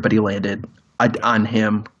curious where everybody landed on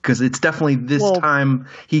him, because it's definitely this time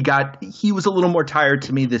he was a little more tired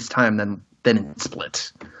to me this time than in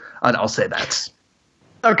Split. I'll say that.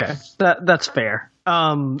 Okay, that's fair.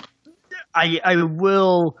 I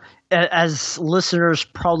will, as listeners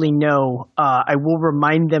probably know, I will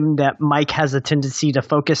remind them that Mike has a tendency to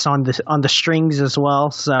focus on the strings as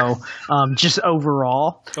well. So just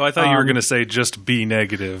overall. Oh, I thought you were going to say just be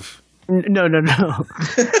negative. No.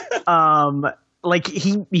 Like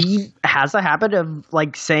he has a habit of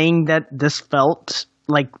like saying that this felt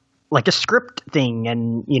like a script thing,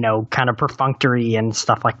 and kind of perfunctory and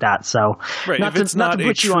stuff like that. So right, if it's not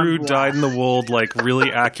a true dyed-in-the-wool, like really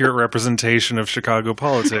accurate representation of Chicago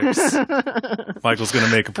politics, Michael's going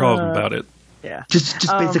to make a problem about it. Yeah, just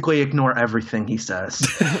basically ignore everything he says.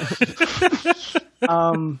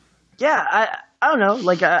 Yeah, I don't know.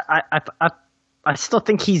 Like I still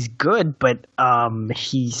think he's good, but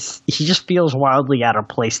he just feels wildly out of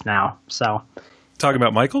place now. So talking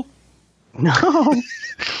about Michael? No.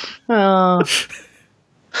 I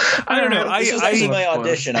don't know. This was actually my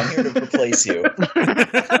audition. I'm here to replace you.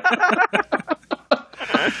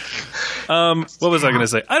 What was I going to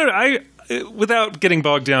say? I don't know. Without getting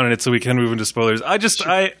bogged down in it, so we can move into spoilers.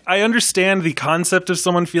 I understand the concept of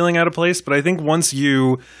someone feeling out of place, but I think once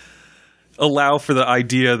you allow for the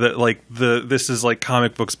idea that like this is like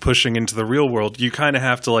comic books pushing into the real world, you kind of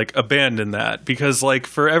have to like abandon that, because like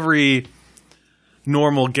for every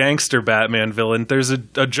normal gangster Batman villain, there's a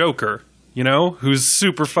Joker, who's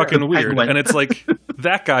super fucking weird, and it's like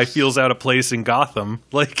that guy feels out of place in Gotham.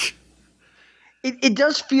 Like it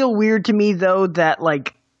does feel weird to me though that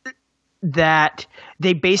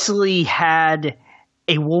they basically had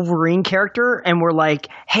a Wolverine character and were like,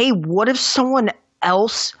 hey, what if someone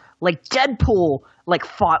else like Deadpool like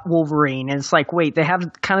fought Wolverine? And it's like, wait, they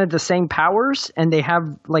have kind of the same powers and they have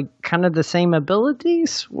like kind of the same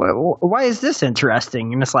abilities? Why is this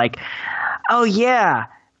interesting? And it's like, oh yeah,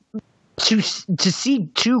 to see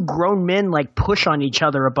two grown men like push on each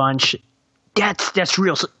other a bunch, that's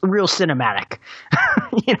real cinematic.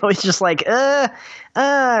 It's just like,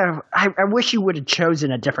 I wish you would have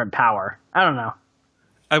chosen a different power. I don't know.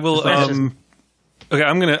 I will. Okay,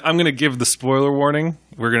 I'm gonna give the spoiler warning.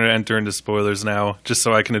 We're gonna enter into spoilers now, just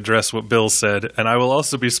so I can address what Bill said, and I will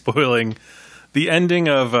also be spoiling the ending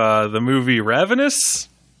of the movie Ravenous.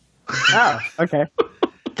 Oh, okay.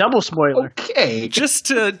 Double spoiler. Okay.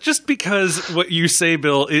 Just because what you say,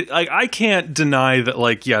 Bill, I can't deny that.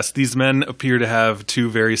 Like, yes, these men appear to have two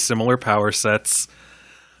very similar power sets.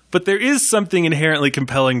 But there is something inherently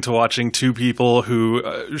compelling to watching two people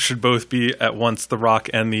who should both be at once the Rock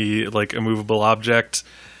and the like immovable object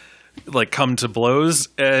like come to blows.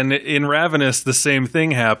 And in Ravenous, the same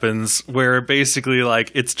thing happens, where basically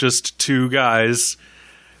like it's just two guys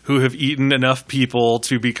who have eaten enough people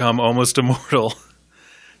to become almost immortal,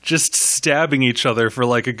 just stabbing each other for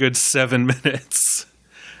like a good 7 minutes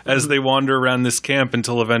as they wander around this camp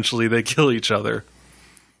until eventually they kill each other.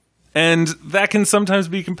 And that can sometimes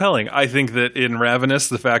be compelling. I think that in Ravenous,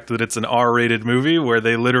 the fact that it's an R-rated movie where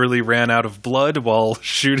they literally ran out of blood while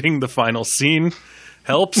shooting the final scene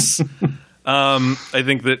helps. I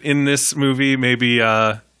think that in this movie, maybe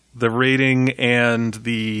the rating and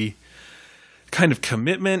the kind of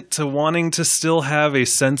commitment to wanting to still have a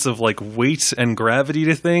sense of like weight and gravity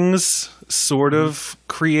to things sort of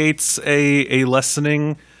creates a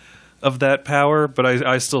lessening of that power, but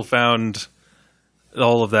I still found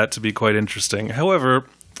all of that to be quite interesting. However,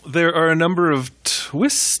 there are a number of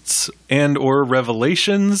twists and or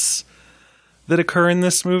revelations that occur in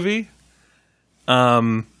this movie.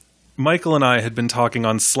 Michael and I had been talking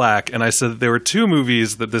on Slack, and I said that there were two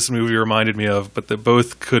movies that this movie reminded me of, but that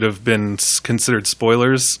both could have been considered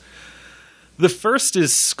spoilers. The first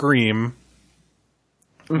is Scream,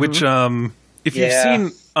 which, if you've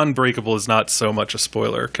seen Unbreakable, is not so much a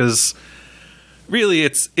spoiler, because really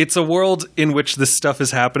it's a world in which this stuff is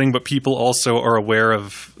happening, but people also are aware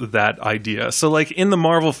of that idea. So, like, in the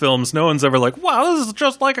Marvel films, no one's ever like, wow, this is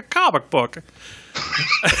just like a comic book.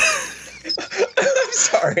 I'm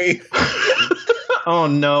sorry. Oh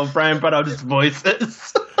no, Brian brought out his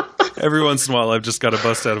voices. Every once in a while, I've just got to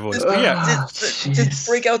bust out a voice. But yeah, to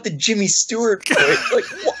break out the Jimmy Stewart voice. Like,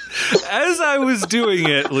 what? As I was doing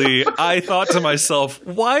it, Lee, I thought to myself,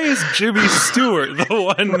 why is Jimmy Stewart the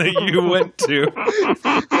one that you went to?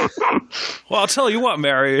 Well, I'll tell you what,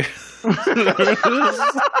 Mary. This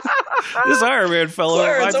Iron Man fellow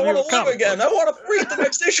Clarence, reminds I me want of to a live comic. again. I want to read the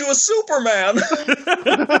next issue of Superman.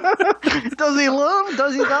 Does he live?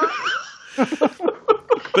 Does he die?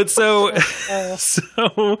 But so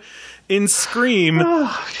in Scream,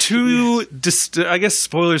 I guess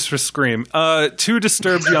spoilers for Scream, two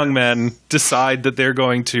disturbed young men decide that they're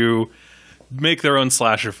going to make their own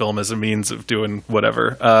slasher film as a means of doing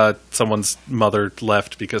whatever. Someone's mother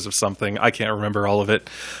left because of something. I can't remember all of it.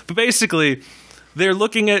 But basically, they're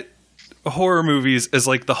looking at horror movies as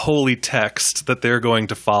like the holy text that they're going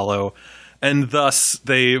to follow. And thus,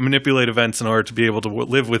 they manipulate events in order to be able to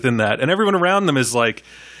live within that. And everyone around them is like,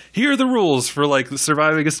 here are the rules for like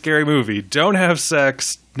surviving a scary movie. Don't have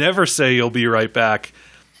sex. Never say you'll be right back.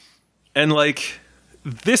 And like,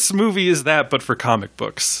 this movie is that, but for comic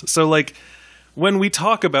books. So like, when we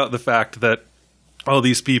talk about the fact that all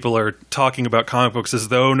these people are talking about comic books as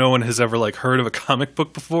though no one has ever like heard of a comic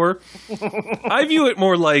book before, I view it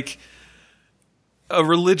more like a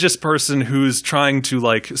religious person who's trying to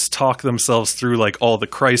like talk themselves through like all the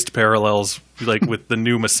Christ parallels, like with the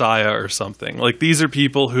new Messiah or something. Like, these are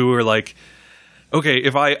people who are like, okay,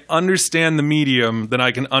 if I understand the medium, then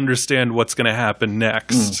I can understand what's going to happen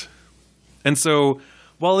next. And so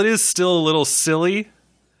while it is still a little silly,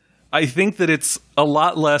 I think that it's a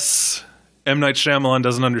lot less M. Night Shyamalan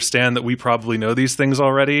doesn't understand that we probably know these things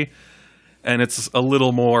already. And it's a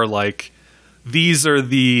little more like, these are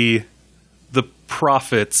the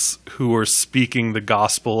prophets who are speaking the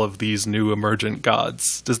gospel of these new emergent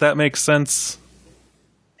gods. Does that make sense?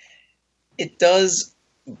 It does,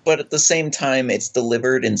 but at the same time, it's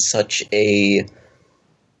delivered in such a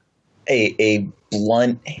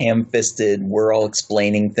blunt, ham-fisted, we're all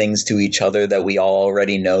explaining things to each other that we all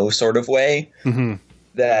already know sort of way,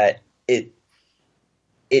 that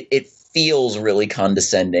it feels really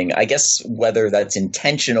condescending. I guess whether that's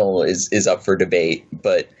intentional is up for debate,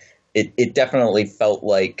 but it definitely felt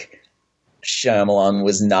like Shyamalan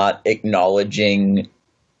was not acknowledging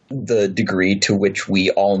the degree to which we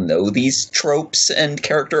all know these tropes and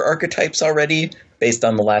character archetypes already, based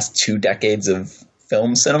on the last 2 decades of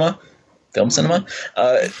film cinema. And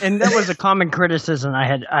that was a common criticism I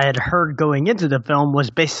had heard going into the film, was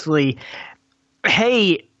basically,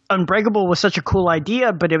 hey, Unbreakable was such a cool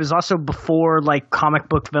idea, but it was also before like comic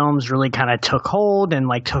book films really kind of took hold and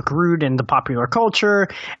like took root in the popular culture.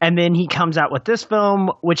 And then he comes out with this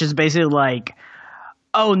film, which is basically like,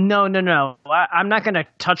 oh, no. I'm not going to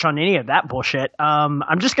touch on any of that bullshit.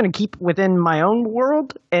 I'm just going to keep within my own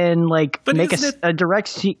world and like make a direct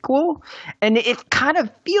sequel. And it kind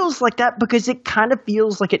of feels like that because it kind of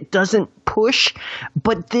feels like it doesn't push.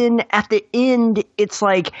 But then at the end, it's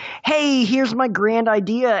like, hey, here's my grand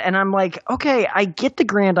idea. And I'm like, okay, I get the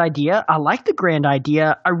grand idea. I like the grand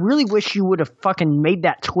idea. I really wish you would have fucking made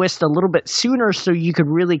that twist a little bit sooner so you could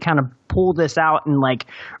really kind of pull this out and like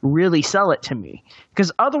really sell it to me.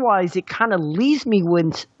 Because otherwise it kind of leaves me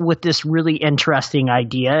with this really interesting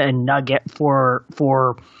idea and nugget for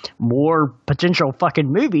more potential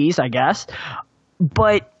fucking movies, I guess.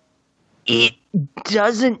 But it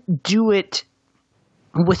doesn't do it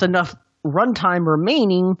with enough runtime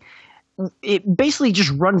remaining. It basically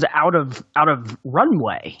just runs out of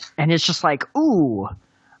runway. And it's just like, ooh,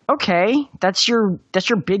 okay, that's your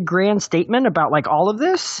big grand statement about like all of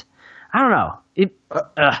this? I don't know.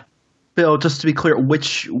 Bill, just to be clear,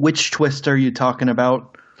 which twist are you talking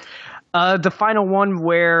about? The final one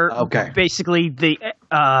where basically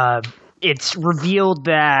it's revealed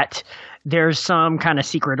that there's some kind of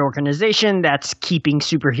secret organization that's keeping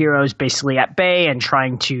superheroes basically at bay and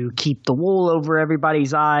trying to keep the wool over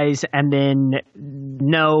everybody's eyes. And then,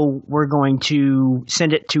 no, we're going to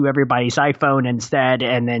send it to everybody's iPhone instead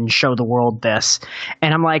and then show the world this.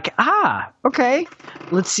 And I'm like, okay,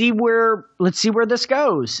 let's see where this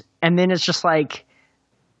goes. And then it's just like,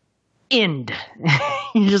 end.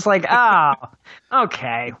 You're just like,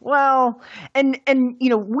 okay, well, and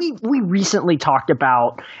we recently talked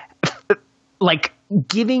about like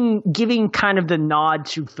giving kind of the nod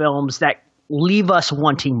to films that leave us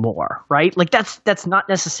wanting more, right? Like that's not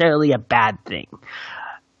necessarily a bad thing.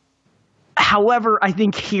 However, I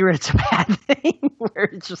think here it's a bad thing where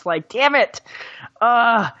it's just like, damn it,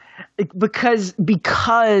 because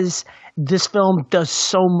this film does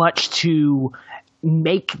so much to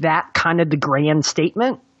make that kind of the grand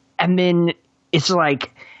statement, and then it's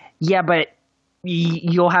like, yeah, but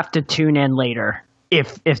you'll have to tune in later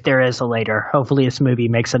if there is a later. Hopefully this movie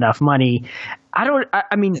makes enough money. I don't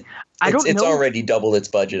know. It's already doubled its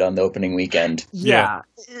budget on the opening weekend. Yeah.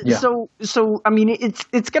 So I mean,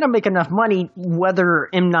 it's going to make enough money whether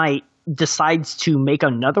M. Night decides to make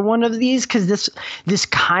another one of these, because this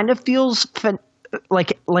kind of feels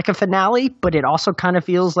like a finale, but it also kind of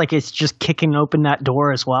feels like it's just kicking open that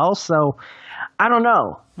door as well. So I don't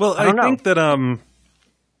know. Well, I think that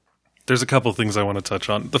there's a couple things I want to touch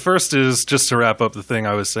on. The first is, just to wrap up the thing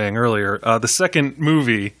I was saying earlier, the second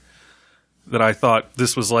movie that I thought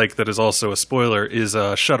this was like that is also a spoiler is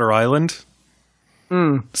Shutter Island.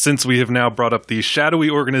 Since we have now brought up the shadowy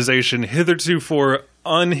organization heretofore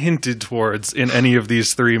unhinted towards in any of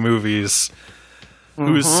these three movies,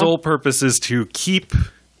 whose sole purpose is to keep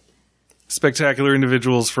spectacular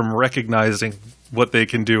individuals from recognizing what they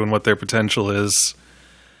can do and what their potential is.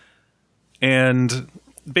 And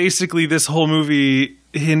basically this whole movie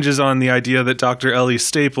hinges on the idea that Dr. Ellie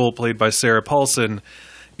Staple, played by Sarah Paulson,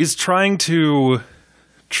 is trying to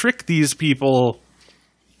trick these people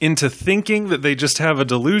into thinking that they just have a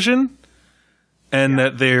delusion and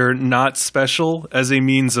that they're not special, as a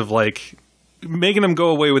means of like making them go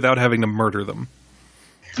away without having to murder them.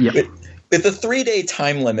 Yeah. With the 3-day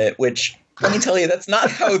time limit, which, let me tell you, that's not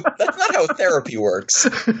how therapy works.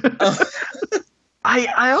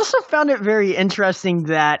 I also found it very interesting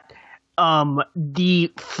that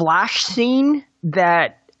the flash scene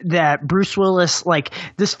that Bruce Willis, like,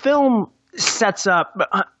 this film sets up,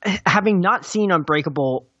 having not seen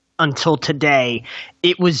Unbreakable until today,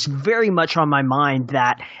 it was very much on my mind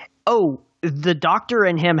that, the Doctor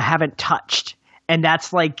and him haven't touched, and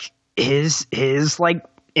that's like his like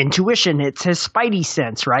intuition, it's his spidey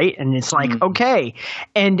sense, right? And it's like, okay.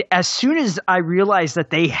 And as soon as I realized that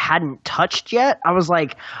they hadn't touched yet, I was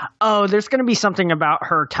like, oh, there's going to be something about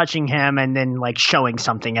her touching him and then like showing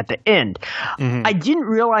something at the end. I didn't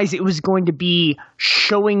realize it was going to be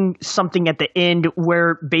showing something at the end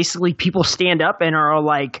where basically people stand up and are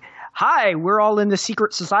like, hi, we're all in the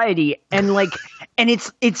secret society, and like, and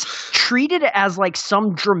it's treated as like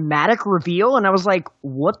some dramatic reveal, and I was like,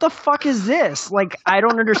 what the fuck is this? Like, I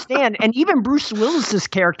don't understand. And even Bruce Willis's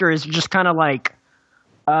character is just kind of like,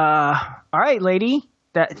 all right, lady,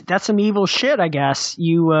 that's some evil shit, I guess.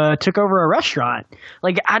 You took over a restaurant.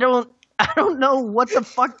 Like, I don't know what the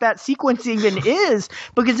fuck that sequence even is,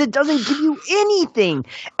 because it doesn't give you anything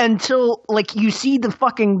until like you see the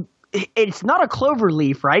fucking. It's not a clover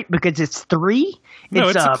leaf, right? Because it's 3. No,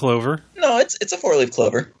 it's a clover. No, it's a 4-leaf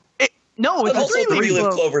clover. It's also a 3-leaf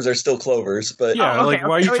clovers are still clovers, but yeah,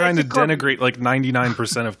 why are you trying to denigrate like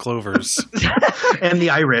 99% of clovers? And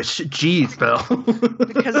the Irish, jeez, Bill.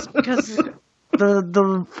 because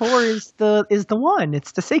the 4 is the one.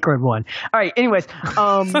 It's the sacred one. All right. Anyways, it's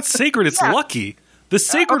not sacred. It's lucky. The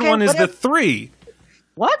sacred one is the 3.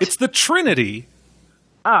 What? It's the Trinity.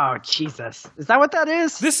 Oh, Jesus. Is that what that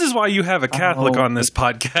is? This is why you have a Catholic on this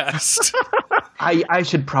podcast. I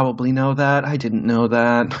should probably know that. I didn't know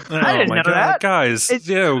that. I didn't know that. Guys.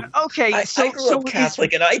 Okay, I grew up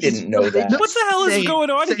Catholic and I didn't know that. What the hell is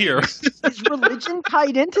going on here? Is religion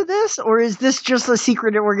tied into this, or is this just a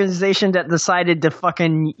secret organization that decided to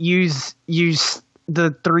fucking use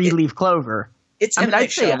the 3-leaf clover? It's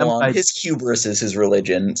Shyamalan. His hubris is his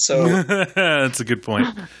religion. So that's a good point.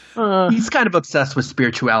 He's kind of obsessed with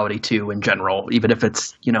spirituality too, in general, even if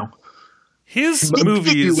it's his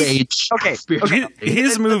movies. New age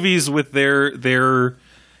his movies with their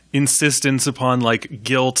insistence upon like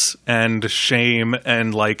guilt and shame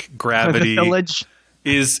and like gravity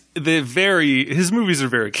his movies are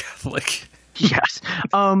very Catholic. Yes.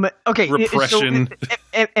 Okay. Repression.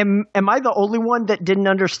 So, am I the only one that didn't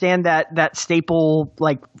understand that Staple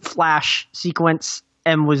like flash sequence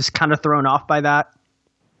and was kind of thrown off by that?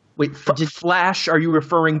 Wait, Flash? Are you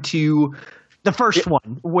referring to the first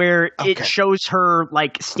one where it shows her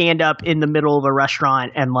like stand up in the middle of a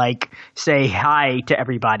restaurant and like say hi to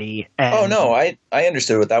everybody? And, oh no, I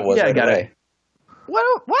understood what that was. Yeah, right I got away. it.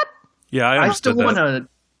 What? Yeah, I understood that.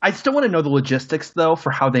 I still want to know the logistics, though, for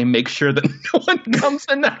how they make sure that no one comes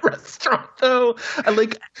in that restaurant, though.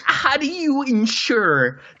 Like, how do you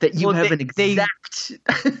ensure that you have an exact...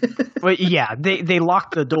 Well, yeah, they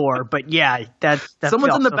lock the door, but yeah, that's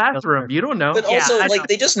someone's in the bathroom. You don't know. But also, like,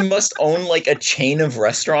 they just must own, like, a chain of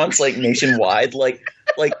restaurants, like, nationwide. Like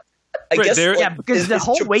I guess, like, because the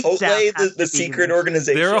whole wait staff the secret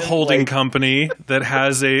organization. They're a holding company that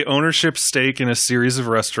has a ownership stake in a series of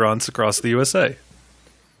restaurants across the USA.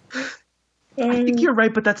 I think you're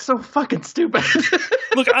right, but that's so fucking stupid.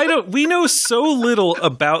 Look, we know so little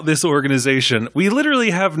about this organization. We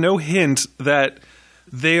literally have no hint that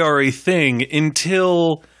they are a thing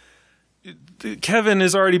until Kevin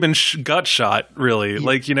has already been gut shot, really.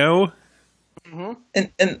 Like, you know? Mm-hmm.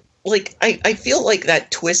 And like, I feel like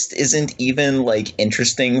that twist isn't even, like,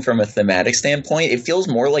 interesting from a thematic standpoint. It feels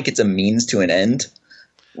more like it's a means to an end.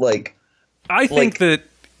 Like, I think that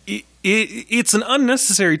it's an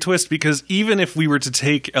unnecessary twist because even if we were to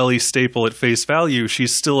take Ellie Staple at face value,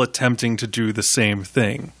 she's still attempting to do the same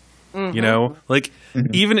thing. Mm-hmm. You know? Like,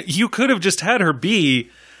 even you could have just had her be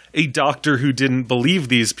a doctor who didn't believe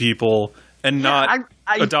these people and not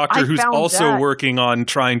a doctor who's also working on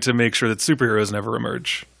trying to make sure that superheroes never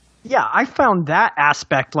emerge. Yeah, I found that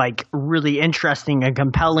aspect like really interesting and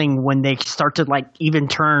compelling when they start to like even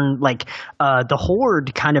turn like the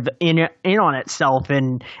Horde kind of in on itself,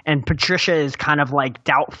 and Patricia is kind of like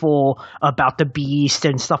doubtful about the Beast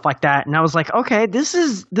and stuff like that. And I was like, okay, this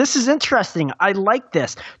is interesting. I like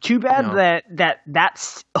this. Too bad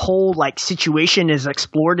that whole like situation is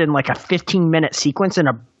explored in like a 15-minute sequence in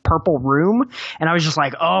a purple room, and I was just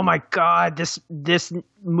like, oh my god, this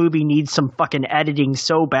movie needs some fucking editing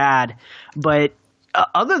so bad. But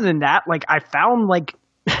other than that, like, I found like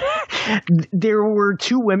there were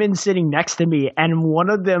two women sitting next to me, and one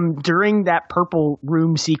of them during that purple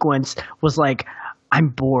room sequence was like, I'm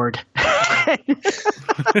bored.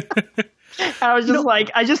 I was just like,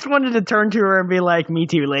 I just wanted to turn to her and be like, me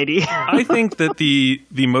too, lady. I think that the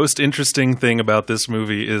most interesting thing about this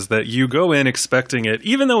movie is that you go in expecting it,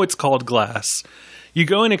 even though it's called Glass, you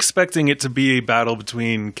go in expecting it to be a battle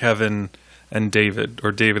between Kevin and David,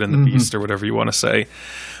 or David and the Beast, or whatever you want to say.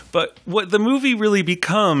 But what the movie really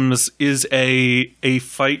becomes is a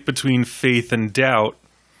fight between faith and doubt,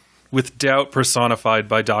 with doubt personified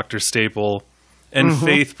by Dr. Staple and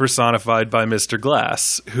faith personified by Mr.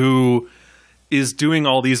 Glass, who is doing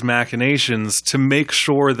all these machinations to make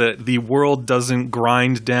sure that the world doesn't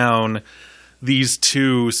grind down these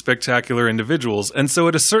two spectacular individuals. And so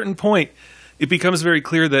at a certain point, it becomes very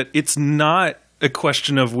clear that it's not a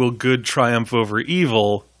question of will good triumph over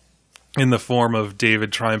evil in the form of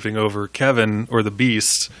David triumphing over Kevin or the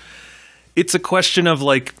Beast. It's a question of,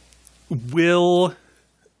 like, will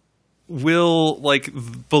like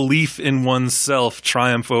belief in oneself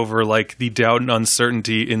triumph over like the doubt and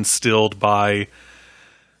uncertainty instilled by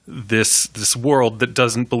this world that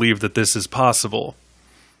doesn't believe that this is possible.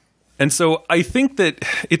 And so I think that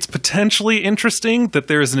it's potentially interesting that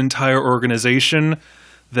there is an entire organization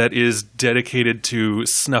that is dedicated to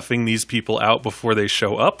snuffing these people out before they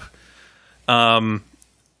show up.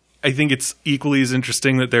 I think it's equally as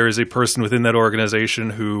interesting that there is a person within that organization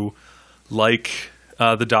who, like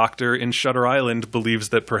the Doctor in Shutter Island, believes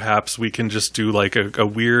that perhaps we can just do like a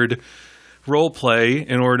weird role play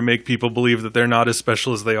in order to make people believe that they're not as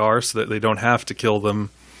special as they are so that they don't have to kill them.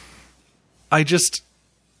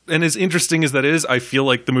 And as interesting as that is, I feel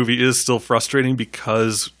like the movie is still frustrating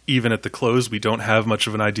because even at the close, we don't have much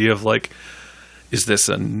of an idea of like, is this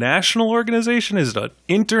a national organization? Is it an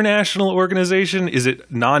international organization? Is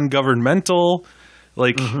it non-governmental?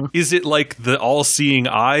 Like, is it like the all-seeing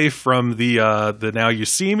eye from the Now You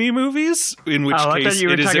See Me movies? In which case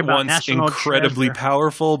it is at once incredibly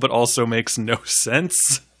powerful, but also makes no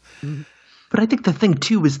sense. But I think the thing,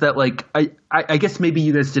 too, is that, like, I guess maybe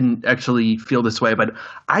you guys didn't actually feel this way, but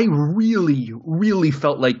I really, really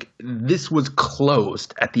felt like this was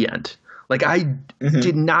closed at the end. Like, I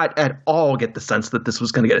did not at all get the sense that this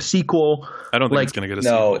was going to get a sequel. I don't think it's going to get a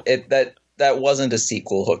sequel. No, that wasn't a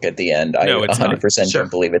sequel hook at the end. No, it's 100% don't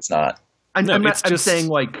believe it's not. I'm saying,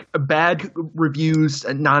 like, bad reviews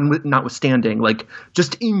notwithstanding, like,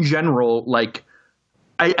 just in general, like,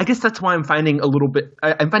 I guess that's why I'm finding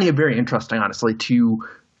it very interesting, honestly, to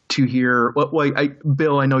to hear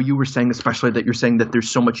Bill, I know you were saying especially that you're saying that there's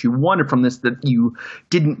so much you wanted from this that you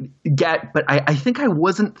didn't get, but I think I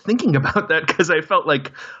wasn't thinking about that because I felt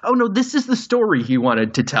like, oh no, this is the story he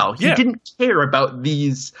wanted to tell. He didn't care about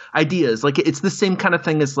these ideas. Like it's the same kind of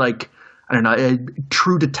thing as like, I don't know,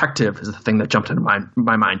 True Detective is the thing that jumped into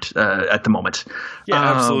my mind at the moment. Yeah,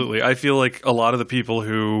 absolutely. I feel like a lot of the people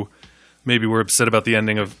who maybe were upset about the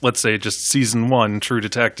ending of, let's say, just season 1, True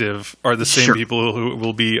Detective, are the same people who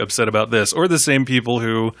will be upset about this, or the same people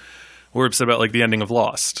who were upset about like the ending of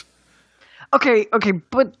Lost. Okay,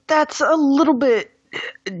 but that's a little bit.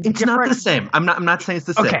 It's different. not the same. I'm not saying it's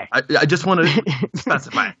the same. Okay. I just want to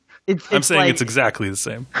specify. I'm saying it's exactly the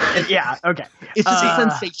same. Yeah, okay. It's just a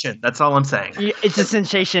sensation. That's all I'm saying. It's a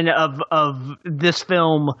sensation of this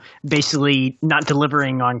film basically not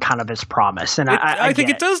delivering on kind of its promise. And I think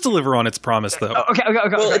it does deliver on its promise, though. Okay.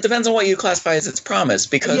 Well, it depends on what you classify as its promise,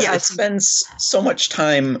 because it spends so much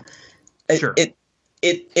time. It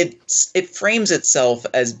frames itself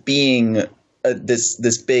as being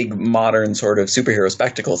this big modern sort of superhero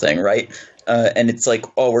spectacle thing, right? And it's like,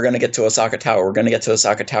 oh, we're going to get to Osaka Tower. We're going to get to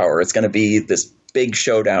Osaka Tower. It's going to be this big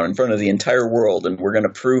showdown in front of the entire world, and we're going to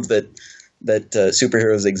prove that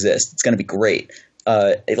superheroes exist. It's going to be great.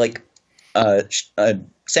 Samuel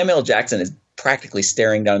L. Jackson is practically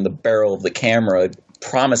staring down the barrel of the camera,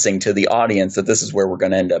 promising to the audience that this is where we're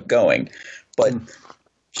going to end up going. But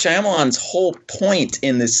Shyamalan's whole point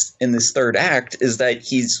in this third act is that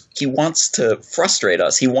he wants to frustrate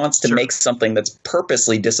us. He wants to make something that's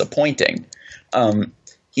purposely disappointing.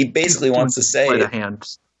 He basically wants to say, sleight of hand.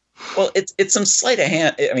 Well, it's some sleight of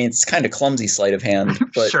hand. I mean, it's kind of clumsy sleight of hand.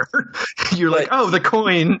 But you're like, oh, the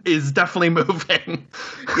coin is definitely moving.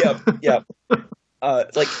 Yep.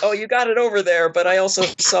 It's like, oh, you got it over there, but I also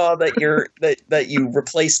saw that that you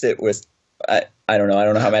replaced it with. I don't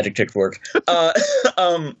know how magic tricks work. But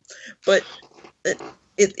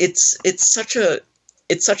it's such a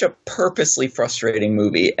purposely frustrating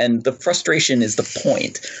movie, and the frustration is the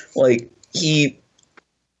point. Like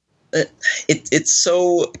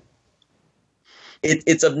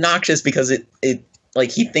it's obnoxious because it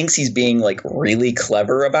like he thinks he's being like really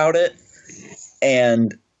clever about it,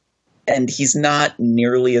 and he's not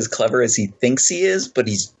nearly as clever as he thinks he is, but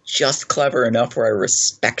he's just clever enough where I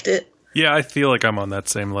respect it. Yeah, I feel like I'm on that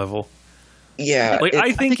same level. Yeah. Like,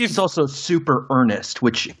 I think he's also super earnest,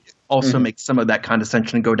 which also makes some of that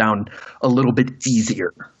condescension go down a little bit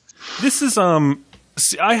easier. This is I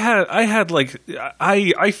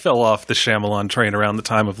fell off the Shyamalan train around the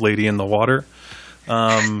time of Lady in the Water.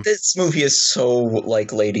 This movie is so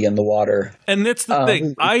like Lady in the Water. And that's the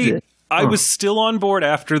thing. I was still on board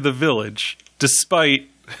after The Village, despite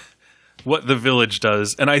what The Village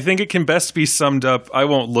does. And I think it can best be summed up. I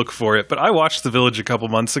won't look for it, but I watched The Village a couple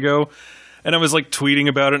months ago, and I was like tweeting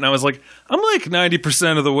about it, and I was like, I'm like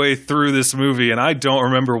 90% of the way through this movie, and I don't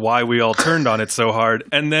remember why we all turned on it so hard.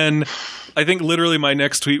 And then I think literally my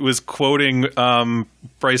next tweet was quoting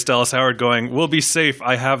Bryce Dallas Howard going, "We'll be safe,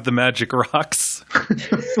 I have the magic rocks."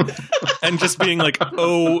 And just being like,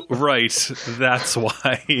 oh, right, that's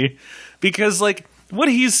why. Because like what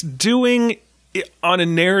he's doing on a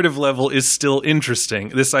narrative level is still interesting.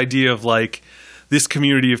 This idea of like this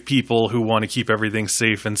community of people who want to keep everything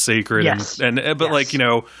safe and sacred. Yes. But like, you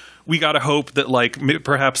know, we got to hope that like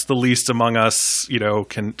perhaps the least among us, you know,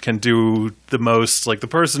 can do the most. Like the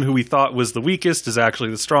person who we thought was the weakest is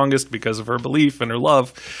actually the strongest because of her belief and her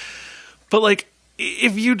love. But like,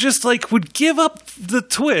 if you just like would give up the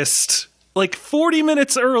twist like 40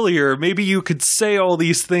 minutes earlier, maybe you could say all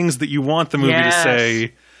these things that you want the movie to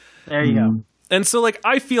say. There you go. And so, like,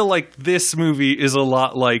 I feel like this movie is a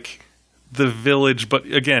lot like The Village, but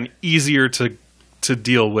again, easier to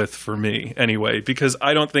deal with for me anyway, because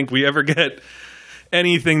I don't think we ever get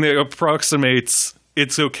anything that approximates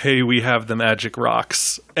it's okay, we have the magic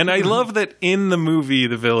rocks. And I love that in the movie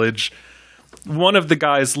The Village, one of the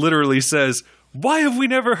guys literally says, "Why have we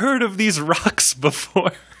never heard of these rocks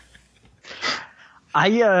before?"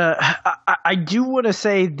 I do want to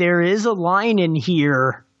say there is a line in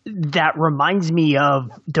here that reminds me of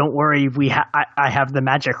 "Don't worry, I have the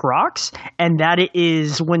magic rocks," and that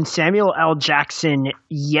is when Samuel L. Jackson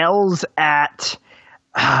yells at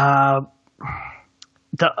the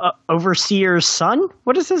overseer's son.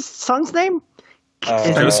 What is his son's name?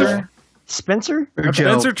 Spencer? Spencer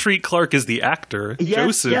Treat Clark is the actor.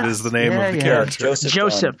 Yes, Joseph is the name of the character.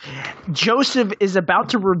 Joseph is about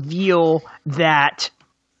to reveal that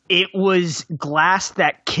it was glass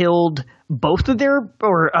that killed both of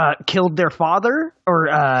killed their father, or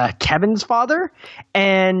Kevin's father,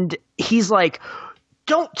 and he's like,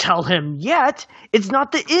 "Don't tell him yet. It's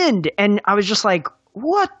not the end." And I was just like,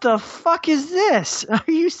 what the fuck is this? Are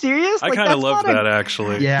you serious? I kind of love that,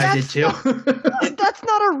 actually. Yeah, I did too. That's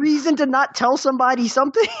not a reason to not tell somebody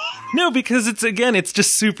something. No, because it's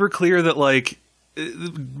just super clear that like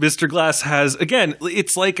Mr. Glass has, again,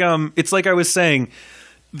 it's like I was saying,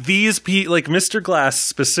 these like Mr. Glass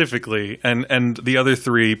specifically, and the other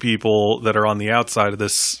three people that are on the outside of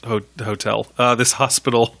this hotel, this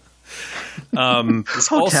hospital. This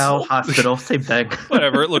hotel, hospital, same thing.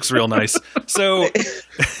 Whatever, it looks real nice. So,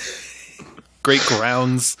 great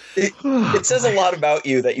grounds. It says a lot about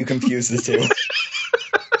you that you confuse the two.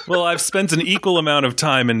 Well, I've spent an equal amount of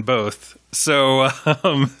time in both. So,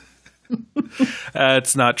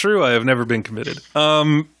 it's not true. I have never been committed.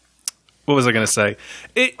 What was I going to say?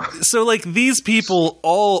 So, like, these people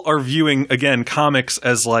all are viewing, again, comics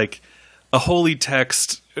as, like, a holy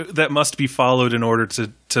text that must be followed in order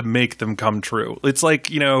to make them come true. It's like,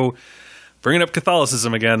 bringing up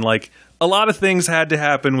Catholicism again, like, a lot of things had to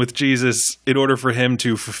happen with Jesus in order for him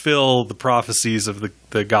to fulfill the prophecies of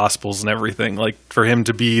the Gospels and everything, like, for him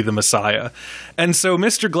to be the Messiah. And so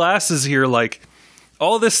Mr. Glass is here, like,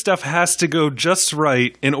 all this stuff has to go just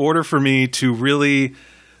right in order for me to really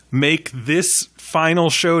make this final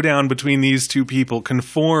showdown between these two people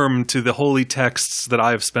conform to the holy texts that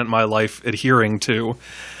I've spent my life adhering to.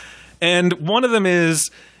 And one of them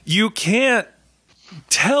is, you can't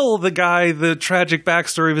tell the guy the tragic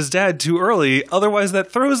backstory of his dad too early, otherwise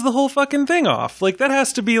that throws the whole fucking thing off. Like, that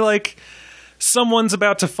has to be like someone's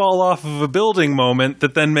about to fall off of a building moment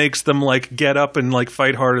that then makes them like get up and like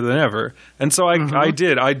fight harder than ever. And so I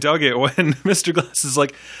dug it when Mr. Glass is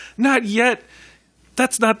like, not yet.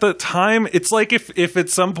 That's not the time. It's like if at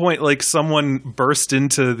some point like someone burst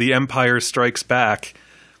into The Empire Strikes Back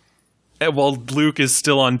while Luke is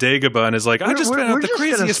still on Dagobah and is like, I just found out the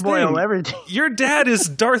craziest thing. Everything. Your dad is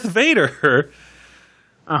Darth Vader.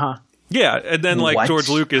 Uh-huh. Yeah, and then like What? George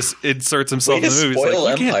Lucas inserts himself in the movie. He's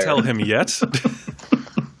like, you can't tell him yet.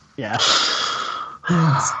 Yeah.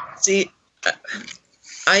 See,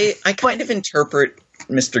 I kind of interpret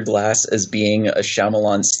Mr. Glass as being a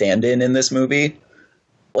Shyamalan stand-in in this movie.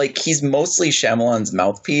 Like, he's mostly Shyamalan's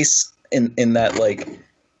mouthpiece in that, like,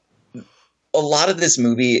 a lot of this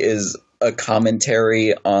movie is a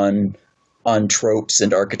commentary on tropes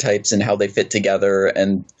and archetypes and how they fit together,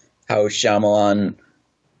 and how Shyamalan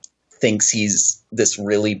thinks he's this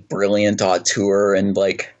really brilliant auteur, and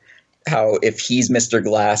like how if he's Mr.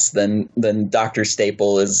 Glass, then Dr.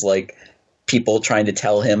 Staple is like people trying to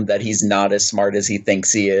tell him that he's not as smart as he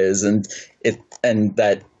thinks he is, and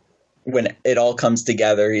that when it all comes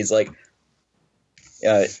together, he's like,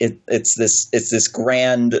 it's this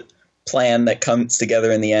grand plan that comes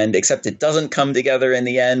together in the end, except it doesn't come together in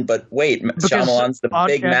the end. But wait, Shyamalan's the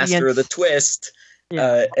big master of the twist.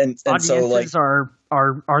 Yeah. And so like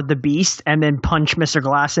are the beast, and then punch Mr.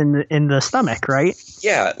 Glass in the stomach, right?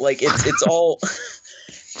 Yeah, like it's all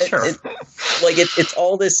Sure. It's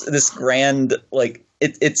all this grand, like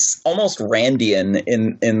it's almost Randian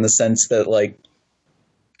in the sense that like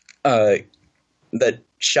that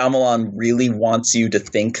Shyamalan really wants you to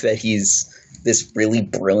think that he's this really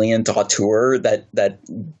brilliant auteur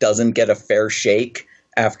that doesn't get a fair shake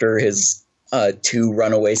after his 2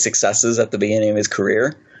 runaway successes at the beginning of his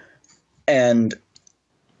career, and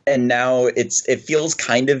now it feels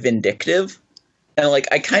kind of vindictive, and like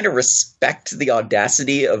I kind of respect the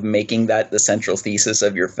audacity of making that the central thesis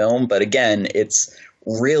of your film, but again, it's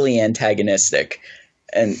really antagonistic,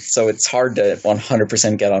 and so it's hard to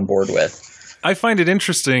 100% get on board with. I find it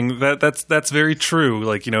interesting that's very true.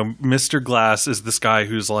 Like, Mr. Glass is this guy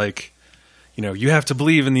who's like, you have to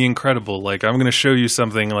believe in the incredible. Like, I'm going to show you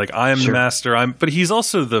something. Like, I am the master. But he's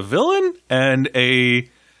also the villain and a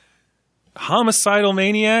homicidal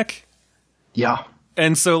maniac. Yeah.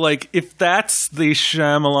 And so, like, if that's the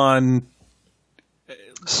Shyamalan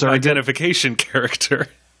identification character,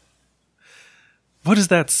 what does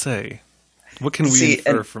that say? What can we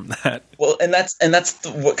infer from that? Well, and that's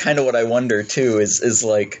what I wonder too is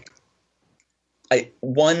like, I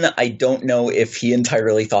don't know if he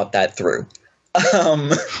entirely thought that through.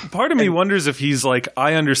 Part of me wonders if he's like,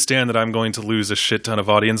 I understand that I'm going to lose a shit ton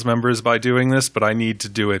of audience members by doing this, but I need to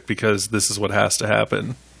do it because this is what has to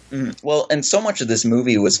happen. Well, and so much of this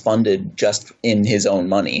movie was funded just in his own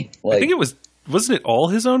money. Like, I think it wasn't it all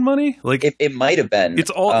his own money? Like it might have been.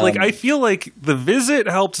 It's all like, I feel like The Visit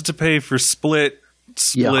helped to pay for Split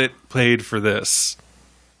paid for this.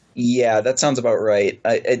 Yeah, that sounds about right.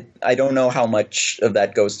 I don't know how much of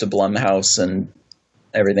that goes to Blumhouse and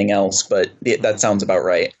everything else, but that sounds about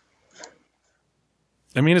right.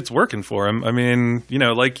 I mean, it's working for him. I mean,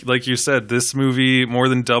 like you said, this movie more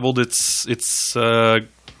than doubled its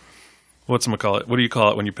what whatchamacallit? What do you call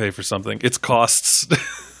it when you pay for something? It's costs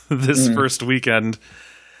this first weekend.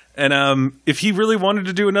 And if he really wanted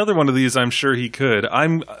to do another one of these, I'm sure he could. I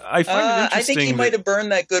find it interesting. I think he might have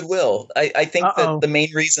burned that goodwill. I think that the main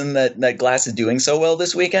reason that Glass is doing so well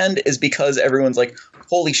this weekend is because everyone's like,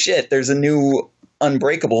 holy shit, there's a new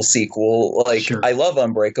Unbreakable sequel. Like, sure. I love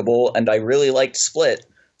Unbreakable, and I really liked Split.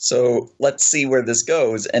 So let's see where this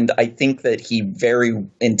goes. And I think that he very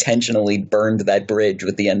intentionally burned that bridge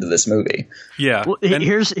with the end of this movie. Yeah. Well,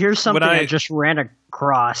 here's something I just ran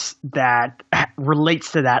across that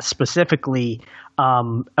relates to that specifically.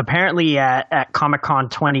 Apparently at Comic-Con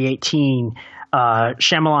 2018,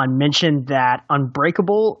 Shyamalan mentioned that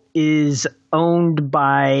Unbreakable is owned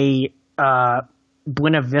by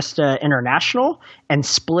Buena Vista International, and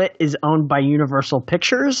Split is owned by Universal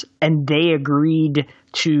Pictures, and they agreed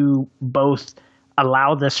to both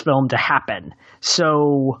allow this film to happen.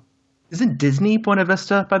 So, isn't Disney Buena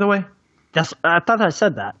Vista, by the way? I thought I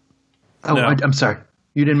said that. Oh, no. I'm sorry.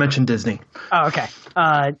 You didn't mention Disney. Oh, okay.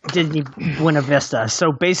 Disney Buena Vista.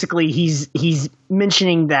 So basically, he's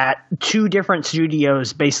mentioning that two different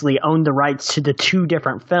studios basically own the rights to the two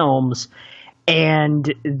different films,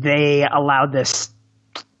 and they allowed this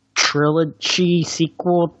trilogy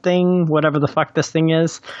sequel thing, whatever the fuck this thing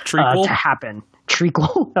is, to happen.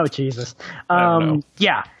 Treacle? Oh, Jesus.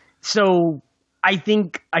 Yeah. So I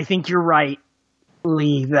think you're right,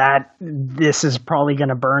 Lee, that this is probably going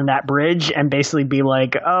to burn that bridge and basically be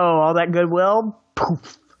like, oh, all that goodwill,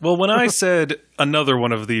 poof. Well, when I said another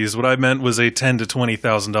one of these, what I meant was a $10,000 to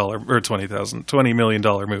 $20,000 or $20 million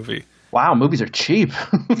movie. Wow, movies are cheap.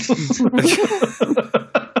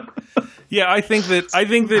 Yeah, I think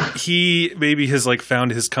that he maybe has like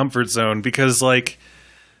found his comfort zone because like,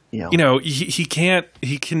 you know, he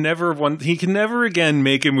can never again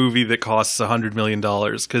make a movie that costs $100 million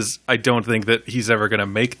because I don't think that he's ever going to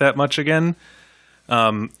make that much again. I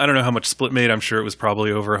don't know how much Split made. I'm sure it was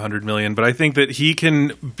probably over $100 million, but I think that he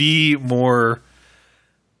can be more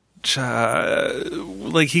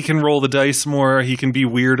like he can roll the dice more. He can be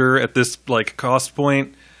weirder at this like cost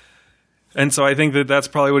point. And so I think that that's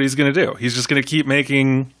probably what he's going to do. He's just going to keep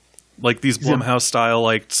making like these Blumhouse style,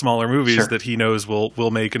 like smaller movies that he knows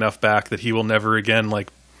will make enough back that he will never again, like,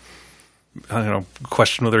 I don't know,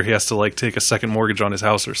 question whether he has to like take a second mortgage on his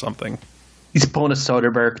house or something. He's pulling a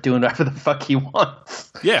Soderbergh, doing whatever the fuck he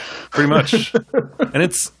wants. Yeah, pretty much. And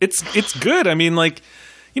it's good. I mean, like,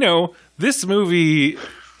 you know, this movie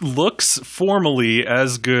looks formally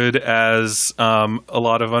as good as a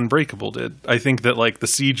lot of Unbreakable did. I think that like the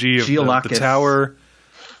CG of the tower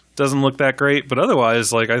doesn't look that great, but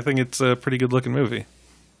otherwise, like, I think it's a pretty good looking movie.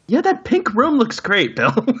 Yeah, that pink room looks great,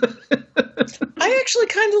 Bill. I actually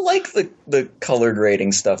kind of like the colored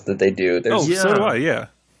rating stuff that they do. So do I. Yeah.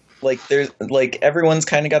 Like there's like everyone's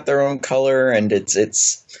kind of got their own color, and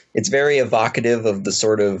it's very evocative of the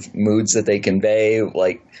sort of moods that they convey.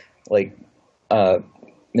 Like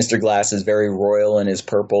Mr. Glass is very royal in his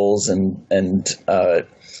purples, and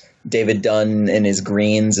David Dunn in his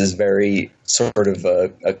greens is very sort of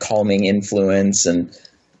a calming influence. And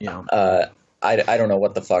I don't know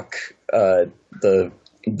what the fuck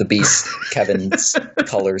the Beast Kevin's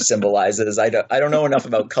color symbolizes. I don't know enough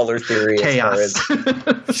about color theory. Chaos. As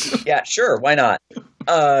far as, yeah, sure, why not?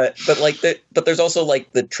 But there's also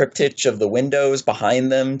like the triptych of the windows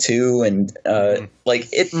behind them too, and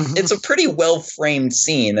it's a pretty well framed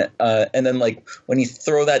scene. And then like when you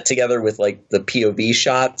throw that together with like the POV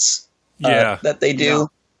shots that they do,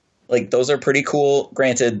 like those are pretty cool.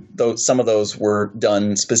 Granted, some of those were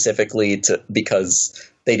done specifically because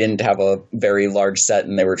they didn't have a very large set,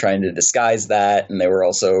 and they were trying to disguise that, and they were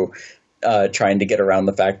also trying to get around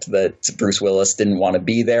the fact that Bruce Willis didn't want to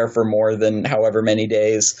be there for more than however many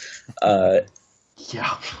days.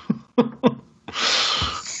 Yeah.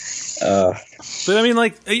 But I mean,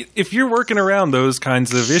 like, if you're working around those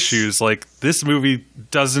kinds of issues, like, this movie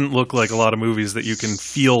doesn't look like a lot of movies that you can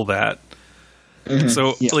feel that. Mm-hmm.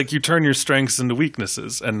 So, like, you turn your strengths into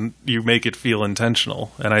weaknesses, and you make it feel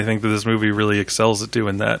intentional. And I think that this movie really excels at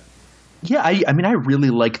doing that. Yeah, I mean, I really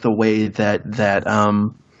like the way that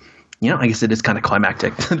I guess it is kind of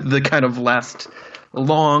climactic. The kind of last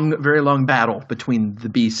very long battle between the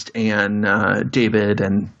Beast and David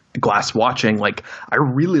and Glass watching. Like, I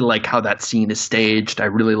really like how that scene is staged. I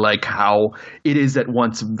really like how it is at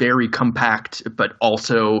once very compact, but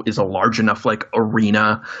also is a large enough like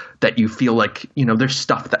arena that you feel like, you know, there's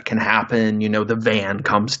stuff that can happen. You know, the van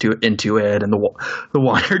comes into it, and the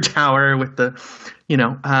water tower with the, you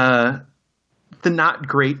know, the not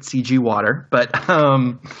great CG water, but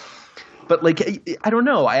like, I don't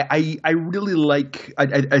know. I really like,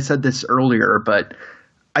 I said this earlier, but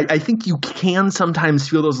I think you can sometimes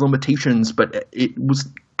feel those limitations, but it was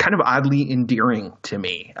kind of oddly endearing to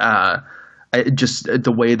me. Just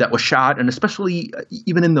the way that was shot, and especially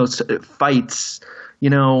even in those fights,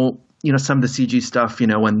 some of the CG stuff,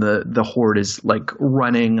 when the Horde is like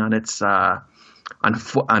running on its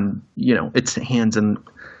its hands and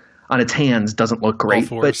on its hands doesn't look great.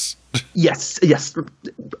 All fours. But yes,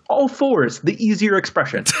 all fours, the easier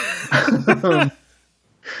expression.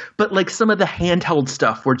 But like some of the handheld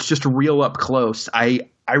stuff where it's just real up close, I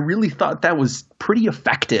really thought that was pretty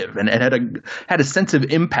effective, and it had a sense of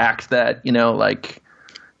impact that Shyamalan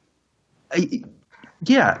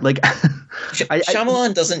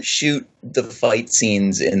doesn't shoot the fight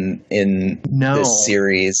scenes in this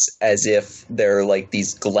series as if they're like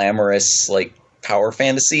these glamorous like power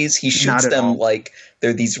fantasies. He shoots them like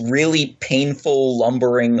they're these really painful,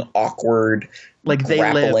 lumbering, awkward, like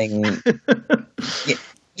grappling. They live.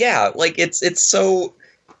 Yeah, like it's so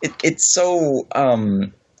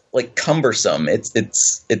like cumbersome.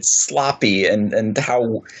 It's sloppy, and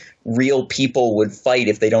how real people would fight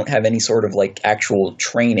if they don't have any sort of like actual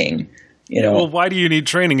training. Well, why do you need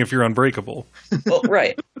training if you're unbreakable? Well,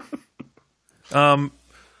 right.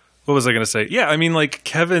 What was I going to say? Yeah, I mean, like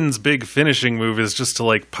Kevin's big finishing move is just to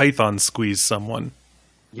like Python squeeze someone.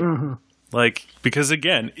 Mm-hmm. Like, because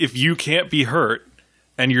again, if you can't be hurt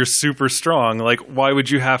and you're super strong, like why would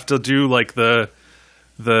you have to do like the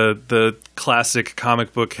classic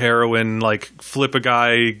comic book heroine, like flip a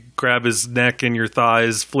guy, grab his neck and your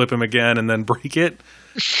thighs, flip him again, and then break it?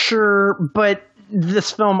 Sure, but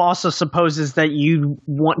this film also supposes that you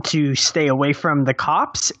want to stay away from the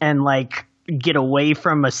cops and like get away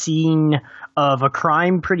from a scene of a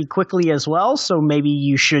crime pretty quickly as well. So maybe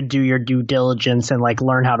you should do your due diligence and like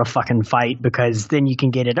learn how to fucking fight, because then you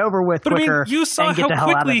can get it over with quicker. I mean, you saw how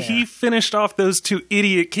quickly he finished off those two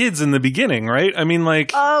idiot kids in the beginning, right? I mean,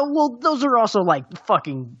 like, well, those are also like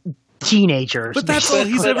fucking teenagers. But that's all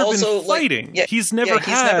he's ever been fighting. He's never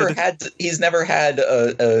had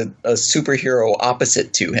a superhero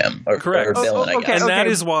opposite to him, or villain. I guess. And that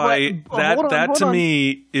is why that to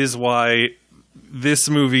me is why this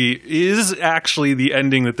movie is actually the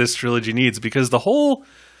ending that this trilogy needs, because the whole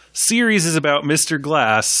series is about Mr.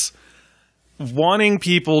 Glass wanting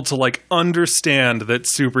people to like understand that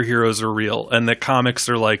superheroes are real and that comics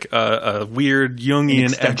are like a weird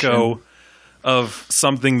Jungian echo of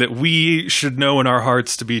something that we should know in our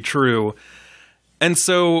hearts to be true. And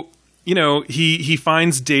so, he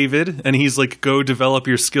finds David and he's like, go develop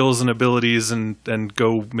your skills and abilities and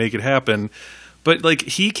go make it happen. But like,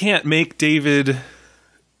 he can't make David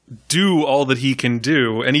do all that he can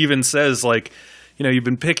do. And even says like, you've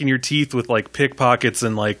been picking your teeth with like pickpockets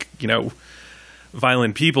and like,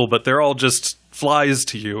 violent people, but they're all just flies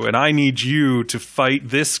to you. And I need you to fight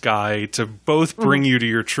this guy to both bring you to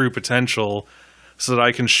your true potential, so that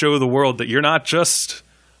I can show the world that you're not just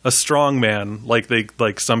a strong man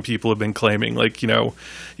like some people have been claiming. Like,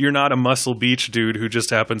 you're not a Muscle Beach dude who just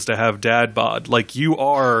happens to have dad bod. Like, you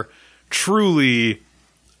are truly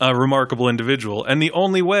a remarkable individual. And the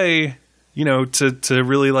only way, to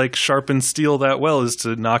really like sharpen steel that well is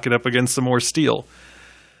to knock it up against some more steel.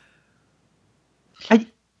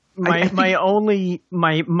 My only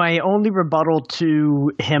rebuttal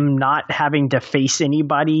to him not having to face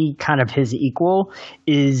anybody kind of his equal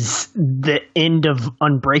is the end of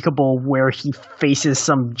Unbreakable, where he faces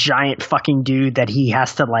some giant fucking dude that he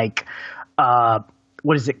has to like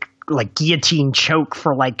what is it, like guillotine choke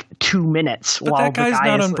for like 2 minutes. But while that guy's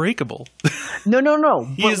not unbreakable. No.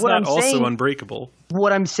 He is not also unbreakable.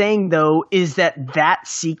 What I'm saying, though, is that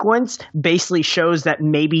sequence basically shows that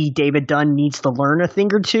maybe David Dunn needs to learn a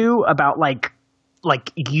thing or two about like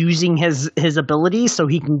using his abilities, so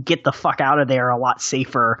he can get the fuck out of there a lot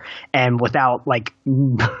safer and without like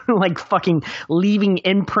fucking leaving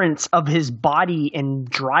imprints of his body in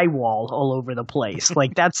drywall all over the place.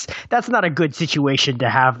 Like that's not a good situation to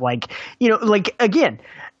have. Like, again,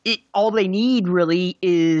 all they need really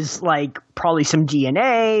is like probably some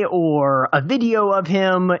DNA or a video of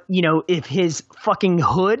him. If his fucking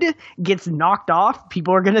hood gets knocked off,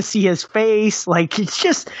 people are gonna see his face. Like, it's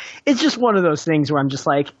just one of those things where I'm just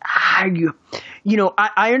like, I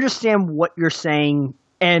understand what you're saying,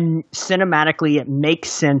 and cinematically it makes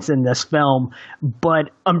sense in this film,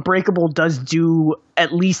 but Unbreakable does do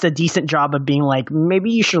at least a decent job of being like,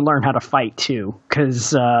 maybe you should learn how to fight too,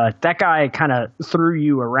 because that guy kind of threw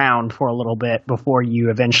you around for a little bit before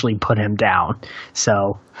you eventually put him down.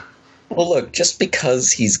 So, well, look, just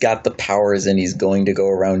because he's got the powers and he's going to go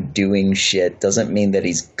around doing shit doesn't mean that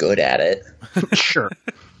he's good at it. Sure.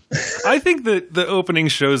 I think that the opening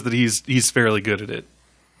shows that he's fairly good at it.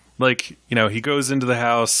 Like, you know, he goes into the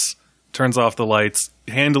house, turns off the lights,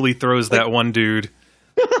 handily throws that one dude.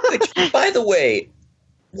 Which, by the way,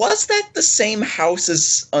 was that the same house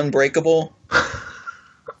as Unbreakable?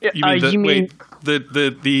 You mean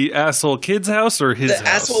the asshole kid's house or his house? The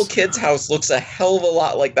asshole kid's house looks a hell of a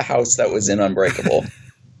lot like the house that was in Unbreakable.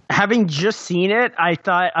 Having just seen it, I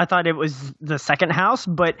thought it was the second house,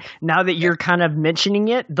 but now that you're kind of mentioning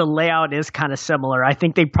it, the layout is kind of similar. I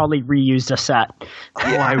think they probably reused a set. Oh,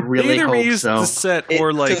 I really Either hope reused so. the set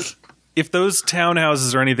or if those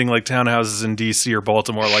townhouses are anything like townhouses in DC or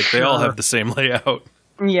Baltimore, like they all have the same layout.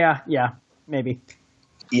 Yeah, maybe.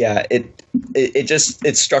 Yeah, it just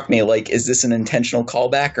struck me like, is this an intentional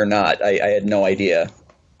callback or not? I had no idea.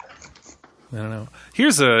 I don't know.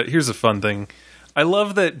 Here's a fun thing. I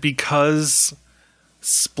love that because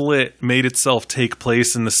Split made itself take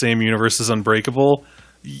place in the same universe as Unbreakable.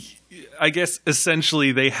 I guess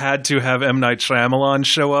essentially they had to have M. Night Shyamalan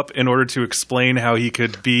show up in order to explain how he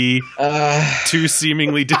could be two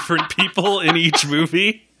seemingly different people in each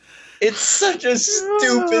movie. It's such a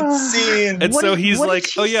stupid scene. And so he's like,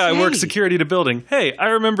 oh yeah, I work security at a building. Hey, I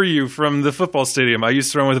remember you from the football stadium. I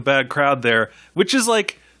used to run with a bad crowd there, which is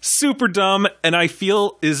like super dumb. And I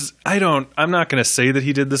feel I'm not going to say that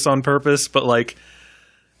he did this on purpose, but like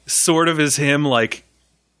sort of is him like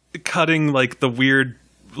cutting like the weird,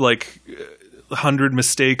 like 100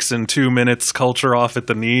 mistakes in 2 minutes culture off at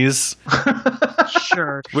the knees.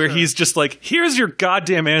 Sure. Where he's just like, here's your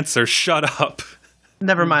goddamn answer. Shut up.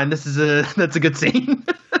 Never mind. That's a good scene.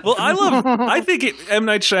 Well, I think M.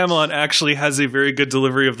 Night Shyamalan actually has a very good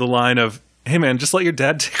delivery of the line of, hey man, just let your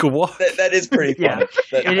dad take a walk. That is pretty funny.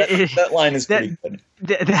 Yeah. That line is pretty good.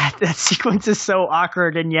 That sequence is so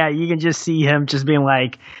awkward, and yeah, you can just see him just being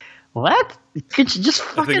like, what? Could you just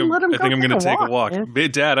fucking let him go? I think I'm going to take a walk.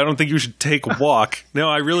 Dad, I don't think you should take a walk. No,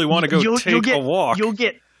 I really want to go take a walk. You'll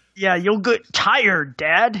get tired,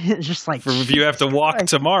 Dad. It's just like, if you have to walk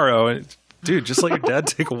tomorrow. Dude, just let your dad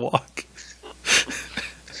take a walk.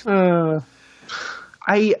 One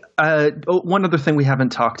other thing we haven't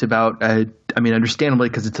talked about, understandably,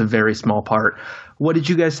 because it's a very small part. What did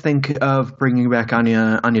you guys think of bringing back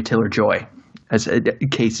Anya Taylor-Joy as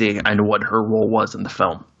Casey and what her role was in the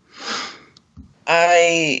film?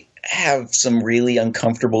 I have some really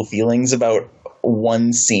uncomfortable feelings about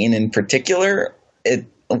one scene in particular,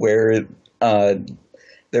 where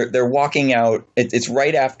they're walking out. It's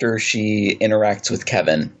right after she interacts with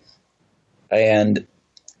Kevin, and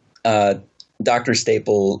Dr.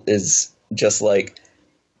 Staple is just like,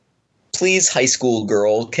 please, high school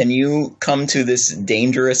girl, can you come to this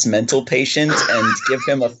dangerous mental patient and give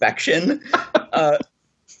him affection? And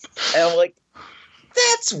I'm like,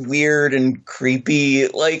 that's weird and creepy.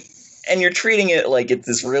 Like, and you're treating it like it's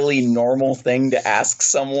this really normal thing to ask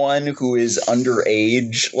someone who is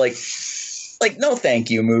underage. Like, no thank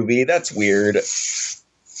you, movie. That's weird.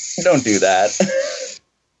 Don't do that.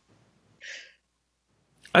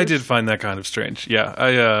 I did find that kind of strange. Yeah,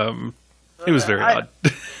 it was very odd.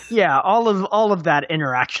 Yeah, all of that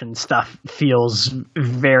interaction stuff feels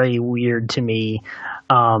very weird to me.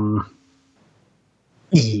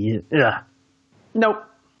 Yeah. Nope,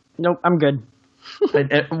 I'm good.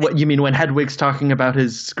 What you mean when Hedwig's talking about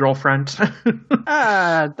his girlfriend?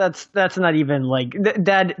 That's not even like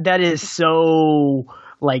that is so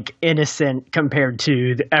like innocent compared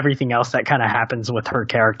to everything else that kind of happens with her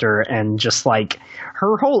character, and just like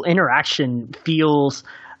her whole interaction feels,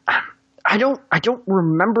 I don't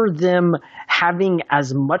remember them having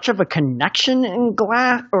as much of a connection in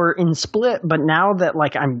Glass or in Split, but now that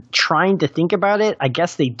like I'm trying to think about it, I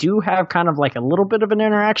guess they do have kind of like a little bit of an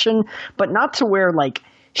interaction, but not to where like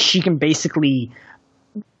she can basically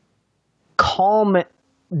calm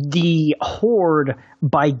the horde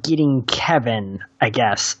by getting Kevin, I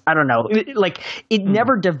guess. I don't know. It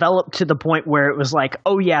never developed to the point where it was like,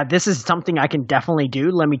 oh yeah, this is something I can definitely do.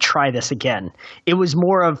 Let me try this again. It was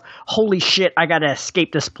more of, holy shit, I gotta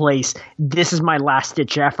escape this place. This is my last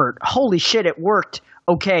ditch effort. Holy shit, it worked.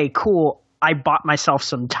 Okay, cool. I bought myself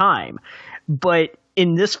some time. But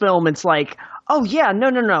in this film, it's like, oh yeah,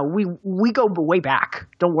 no. We go way back.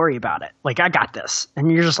 Don't worry about it. Like, I got this. And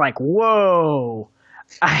you're just like, whoa.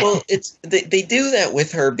 Well, they do that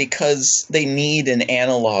with her because they need an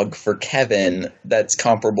analog for Kevin that's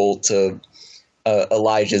comparable to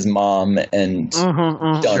Elijah's mom and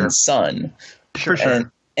Dunn's son. Sure.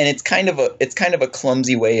 And it's kind of a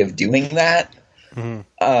clumsy way of doing that.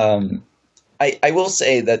 Mm-hmm. I will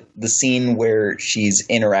say that the scene where she's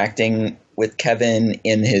interacting with Kevin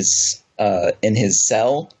in his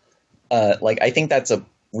cell, I think that's a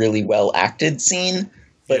really well acted scene.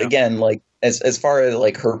 But again, like, as far as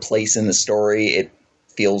like her place in the story,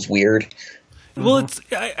 feels weird. Well,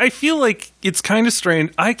 I feel like it's kind of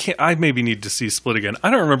strange. I maybe need to see Split again. I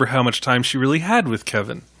don't remember how much time she really had with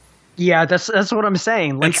Kevin. Yeah, that's what I'm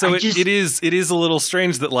saying. Like, and so it is a little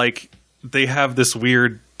strange that like they have this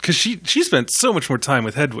weird, because she spent so much more time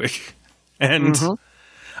with Hedwig, and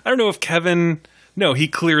I don't know if Kevin. No, he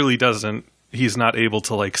clearly doesn't. He's not able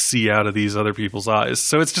to like see out of these other people's eyes.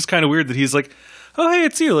 So it's just kind of weird that he's like, "Oh, hey,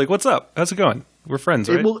 it's you. Like, what's up? How's it going? We're friends,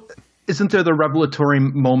 right?" Isn't there the revelatory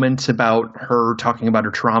moment about her talking about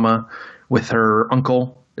her trauma with her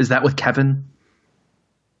uncle? Is that with Kevin?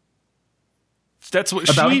 That's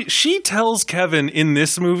what she tells Kevin in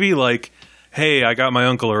this movie, like, "Hey, I got my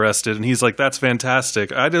uncle arrested," and he's like, "That's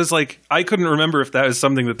fantastic." I couldn't remember if that was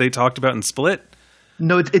something that they talked about in Split.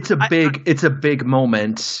 No, it's a big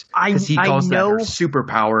moment because he calls that her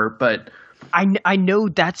superpower, but. I know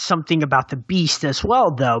that's something about the Beast as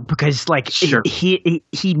well, though, because like he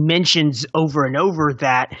mentions over and over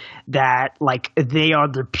that like they are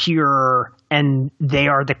the pure and they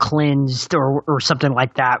are the cleansed or something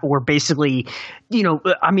like that. Or basically, you know,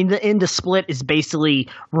 I mean, the end of Split is basically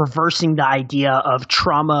reversing the idea of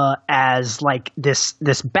trauma as like this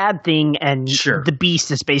bad thing, and the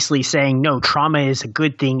Beast is basically saying no, trauma is a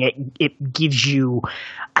good thing. It gives you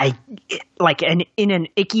in an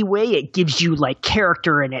icky way, it gives you like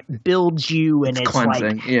character and it builds you, and it's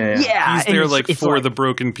cleansing. Like yeah. He's there like for the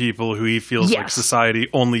broken people who he feels like society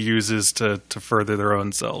only uses to further their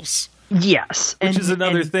own selves. Yes, which is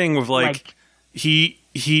another thing of like he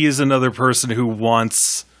is another person who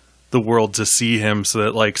wants the world to see him, so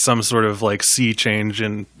that like some sort of like sea change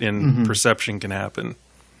in perception can happen.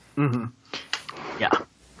 Mm-hmm. Yeah.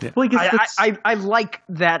 Well, I like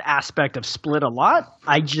that aspect of Split a lot.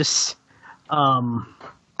 I just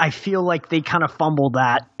I feel like they kind of fumble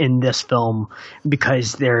that in this film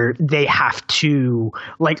because they have to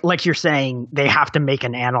like you're saying, they have to make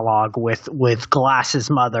an analog with Glass's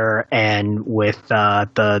mother and with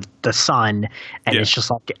the son, and it's just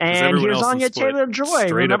like, and here's Anya Taylor-Joy,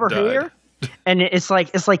 remember her here? And it's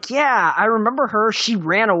like, yeah, I remember her. She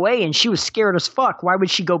ran away and she was scared as fuck. Why would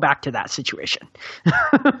she go back to that situation?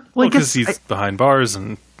 Well, because he's behind bars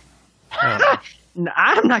and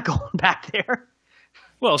I'm not going back there.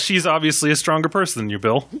 Well, she's obviously a stronger person than you,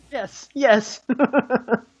 Bill. Yes.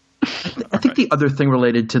 I think the other thing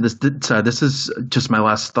related to this, this is just my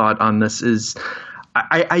last thought on this, is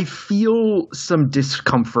I feel some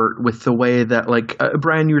discomfort with the way that, like,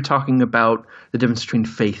 Brian, you were talking about the difference between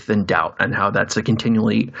faith and doubt and how that's a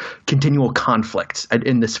continual conflict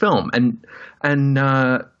in this film. And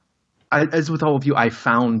as with all of you, I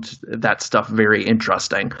found that stuff very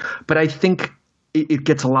interesting. But I think it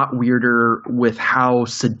gets a lot weirder with how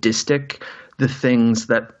sadistic the things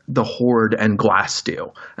that the Horde and Glass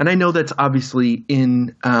do. And I know that's obviously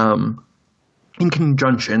in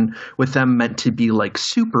conjunction with them meant to be like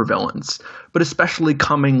supervillains, but especially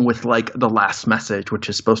coming with like the last message, which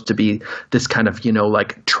is supposed to be this kind of, you know,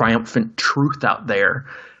 like triumphant truth out there.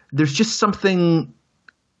 There's just something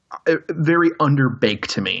very underbaked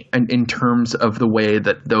to me, and in terms of the way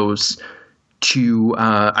that those two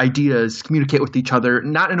ideas communicate with each other,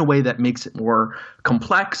 not in a way that makes it more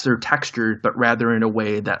complex or textured, but rather in a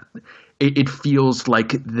way that it feels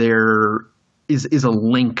like there is a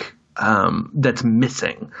link that's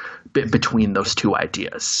missing between those two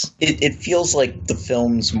ideas. It feels like the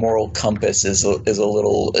film's moral compass is a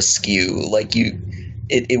little askew. Like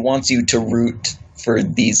it wants you to root for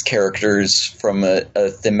these characters from a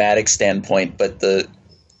thematic standpoint, but the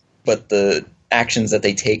actions that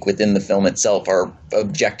they take within the film itself are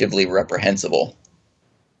objectively reprehensible.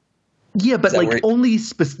 Yeah, but like only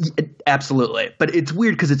absolutely. But it's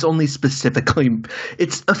weird because it's only specifically,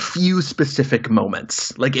 it's a few specific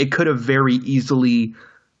moments. Like it could have very easily,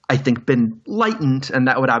 I think, been lightened, and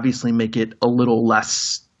that would obviously make it a little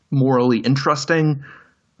less morally interesting.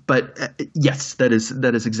 But yes, that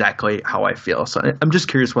is exactly how I feel. So I'm just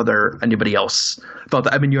curious whether anybody else felt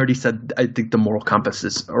that. I mean, you already said I think the moral compass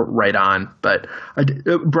is right on. But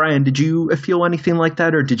Brian, did you feel anything like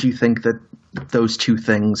that, or did you think that those two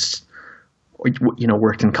things, you know,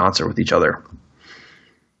 worked in concert with each other?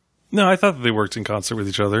 No, I thought that they worked in concert with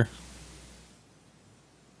each other.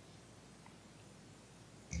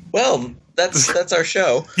 Well, that's our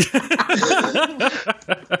show.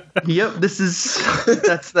 Yep,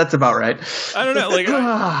 that's about right. I don't know, like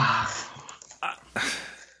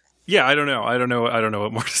yeah, I don't know. I don't know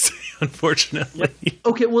what more to say, unfortunately.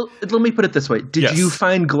 Okay, well, let me put it this way. Did you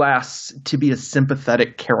find Glass to be a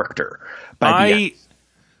sympathetic character by the end?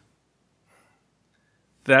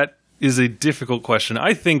 That is a difficult question.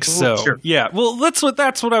 I think so. Sure. Yeah. Well, that's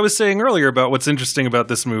what I was saying earlier about what's interesting about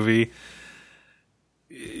this movie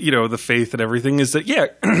the faith and everything is that, yeah,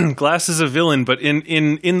 Glass is a villain, but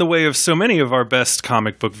in the way of so many of our best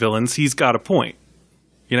comic book villains, he's got a point.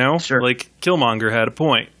 Sure. Like Killmonger had a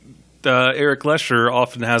point. Eric Lesher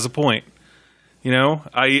often has a point.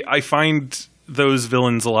 I find those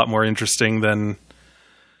villains a lot more interesting than,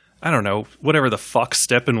 I don't know, whatever the fuck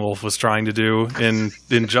Steppenwolf was trying to do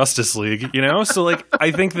in Justice League, So, like,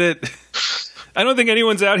 I think that I don't think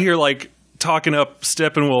anyone's out here, like, talking up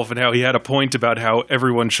Steppenwolf and how he had a point about how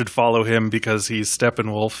everyone should follow him because he's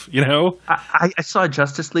Steppenwolf, I saw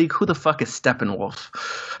Justice League. Who the fuck is Steppenwolf?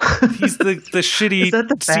 He's the shitty Is that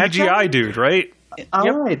the bad CGI guy? dude, right? All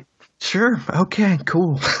right. Sure. Okay,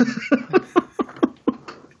 cool.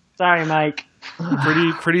 Sorry, Mike.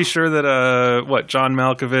 Pretty sure that John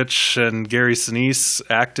Malkovich and Gary Sinise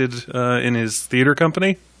acted in his theater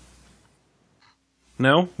company.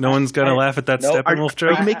 No one's gonna laugh at that Steppenwolf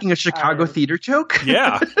joke. Are you making a Chicago theater joke?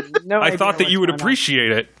 Yeah, No I idea thought that what's you would going on.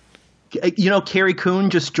 appreciate it. Carrie Coon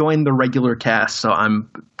just joined the regular cast, so I'm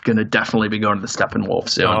gonna definitely be going to the Steppenwolf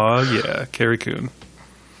soon. Oh yeah, Carrie Coon,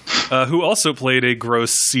 who also played a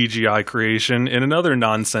gross CGI creation in another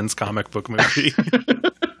nonsense comic book movie.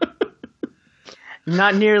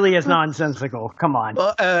 Not nearly as nonsensical. Come on.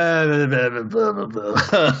 It's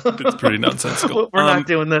pretty nonsensical. We're not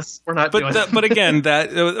doing this. We're not doing But again,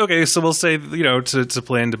 okay. So we'll say to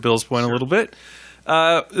play into Bill's point a little bit.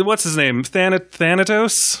 What's his name?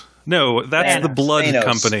 Thanatos? No, that's Thanos. the Blood Thanos.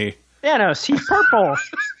 Company. Thanos, he's purple.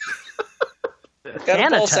 Got a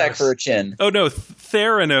ball Thanatos. sack for a chin. Oh no,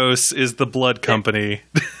 Theranos is the Blood Company.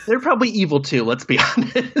 They're probably evil too. Let's be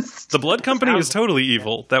honest. The Blood Company is totally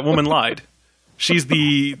evil. That woman lied. She's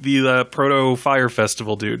the proto Fire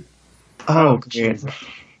Festival dude. Oh, jeez.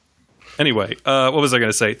 Anyway, what was I going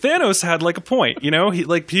to say? Thanos had like a point,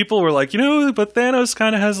 He people were like, but Thanos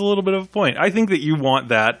kind of has a little bit of a point. I think that you want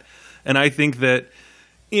that, and I think that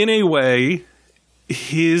in a way,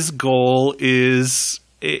 his goal is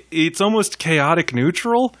it's almost chaotic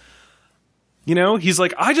neutral. He's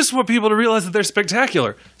like, I just want people to realize that they're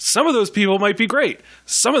spectacular. Some of those people might be great.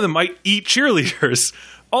 Some of them might eat cheerleaders.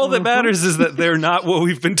 All that matters is that they're not what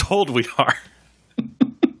we've been told we are.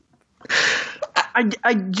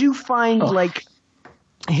 I do find like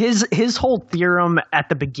his whole theorem at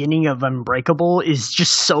the beginning of Unbreakable is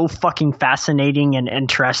just so fucking fascinating and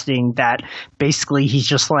interesting that basically he's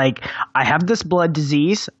just like, I have this blood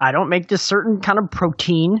disease, I don't make this certain kind of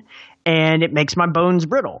protein, and it makes my bones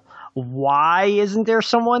brittle. Why isn't there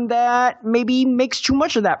someone that maybe makes too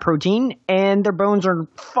much of that protein and their bones are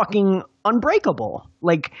fucking unbreakable?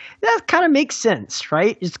 Like, that kind of makes sense,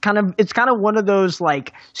 right? It's kind of one of those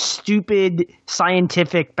like stupid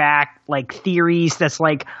scientific back like theories that's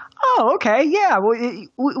like, oh, okay, yeah,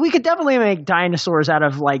 we could definitely make dinosaurs out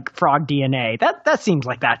of like frog DNA. That seems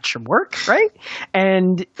like that should work, right?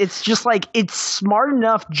 And it's just like, it's smart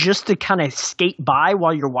enough just to kind of skate by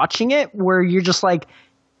while you're watching it, where you're just like,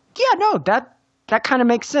 yeah, no, that kind of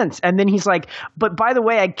makes sense. And then he's like, but by the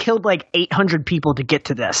way, I killed like 800 people to get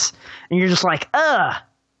to this. And you're just like,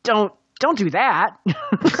 don't do that.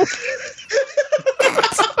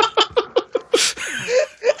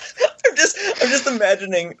 I'm just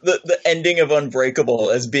imagining the ending of Unbreakable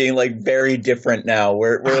as being like very different now,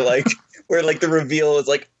 where the reveal is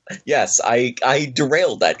like, yes, I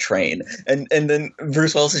derailed that train, and then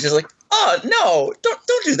Bruce Willis is just like, oh no,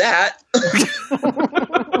 don't do that.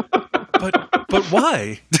 But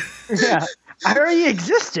why? Yeah, I already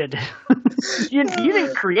existed. you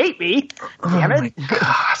didn't create me. Damn it.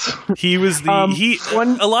 God. He was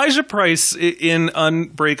Elijah Price in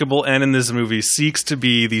Unbreakable and in this movie seeks to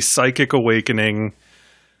be the psychic awakening,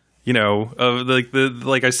 of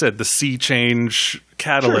like I said, the sea change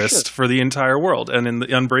catalyst for the entire world. And in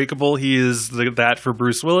the Unbreakable, he is that for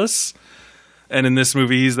Bruce Willis, and in this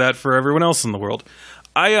movie, he's that for everyone else in the world.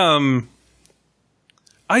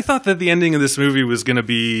 I thought that the ending of this movie was going to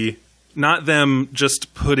be not them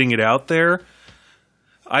just putting it out there.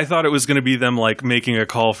 I thought it was going to be them like making a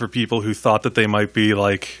call for people who thought that they might be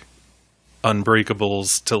like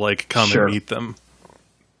Unbreakables to like come and meet them.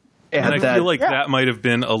 And I feel like that might have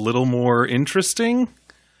been a little more interesting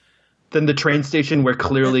than the train station where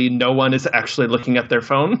clearly no one is actually looking at their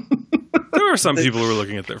phone. There were some people who were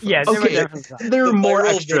looking at their phones. Yeah, there are more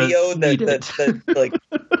viral extras video needed.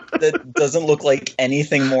 that doesn't look like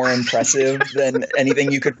anything more impressive than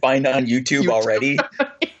anything you could find on YouTube already.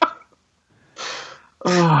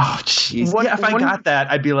 Oh, jeez. Yeah, if I got that,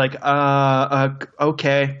 I'd be like,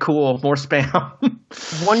 okay, cool, more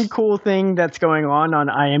spam. One cool thing that's going on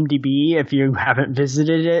IMDb, if you haven't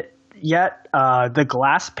visited it yet, the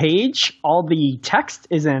Glass page, all the text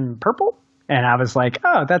is in purple, and I was like,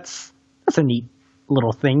 oh, that's a neat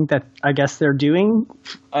little thing that I guess they're doing,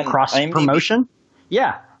 cross promotion.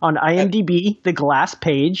 Yeah, on IMDb, the Glass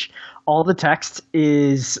page, all the text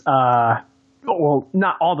is well,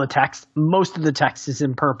 not all the text. Most of the text is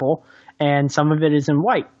in purple, and some of it is in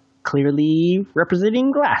white, clearly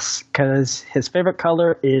representing Glass, because his favorite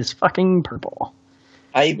color is fucking purple.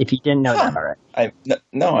 If you didn't know that already.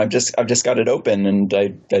 I've just got it open, and I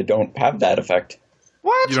don't have that effect.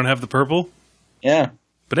 What? You don't have the purple? Yeah.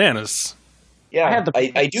 Bananas. Yeah,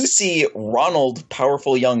 I do see Ronald,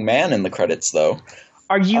 powerful young man, in the credits, though.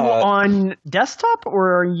 Are you on desktop,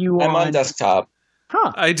 or are you I'm on desktop.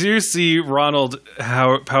 Huh. I do see Ronald,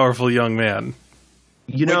 powerful young man.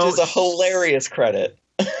 You know, which is a hilarious credit.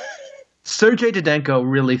 Sergei Didenko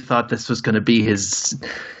really thought this was going to be his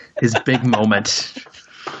big moment.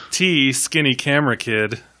 T, skinny camera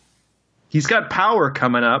kid. He's got Power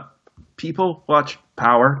coming up. People watch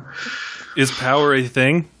Power. Is Power a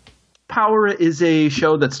thing? Power is a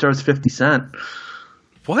show that stars 50 Cent.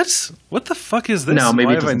 What? What the fuck is this? No, maybe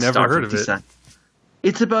Why it have I doesn't never star heard 50 of it? Cent.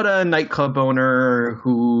 It's about a nightclub owner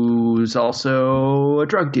who's also a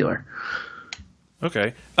drug dealer.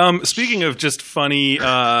 Okay. Speaking of just funny M.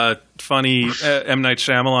 Night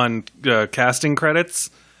Shyamalan casting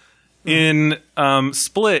credits, in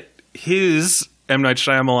Split, his M. Night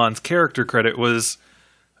Shyamalan's character credit was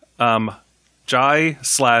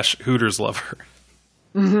Jai/Hooters lover.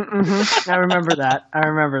 I remember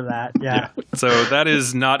that. Yeah. So that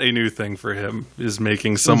is not a new thing for him, is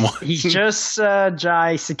making someone. He's just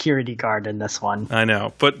Jai security guard in this one. I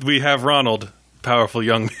know. But we have Ronald, powerful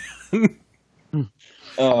young man.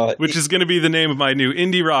 Which is going to be the name of my new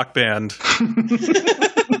indie rock band.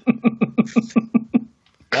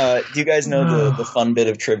 Do you guys know the fun bit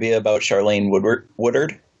of trivia about Charlene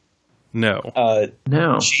Woodard? No.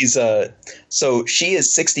 No. She's so she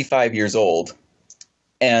is 65 years old,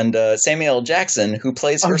 and Samuel L. Jackson, who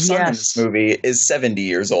plays her son in this movie, is 70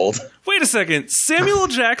 years old. Wait a second. Samuel L.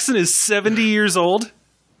 Jackson is 70 years old?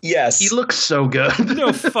 Yes. He looks so good.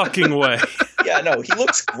 No fucking way. Yeah, no, he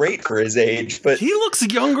looks great for his age, but he looks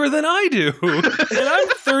younger than I do, and I'm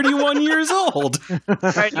 31 years old.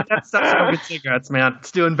 Right, that's smoking cigarettes, man.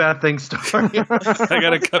 It's doing bad things to you. I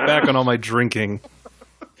gotta cut back on all my drinking.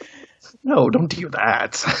 No, don't do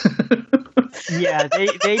that. Yeah,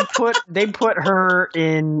 they put her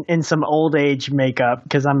in some old age makeup,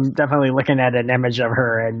 because I'm definitely looking at an image of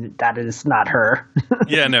her, and that is not her.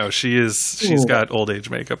 Yeah, no, she's got old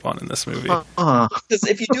age makeup on in this movie. Because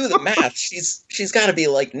if you do the math, she's got to be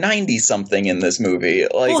like 90 something in this movie.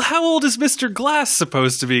 Like, well, how old is Mr. Glass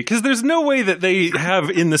supposed to be? Because there's no way that they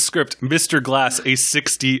have in the script Mr. Glass a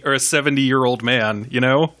 60 or a 70-year-old man, you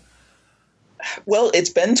know? Well,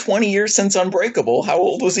 it's been 20 years since Unbreakable. How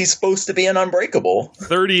old was he supposed to be in Unbreakable?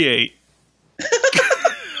 38.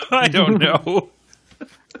 I don't know.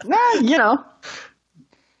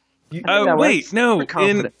 You know. Wait, no.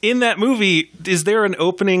 In that movie, is there an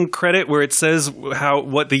opening credit where it says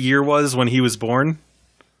what the year was when he was born?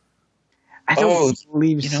 I don't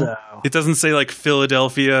believe so. It doesn't say like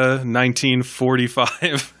Philadelphia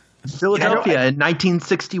 1945. Philadelphia in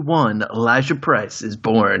 1961, Elijah Price is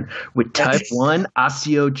born with type 1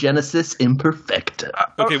 osteogenesis imperfecta.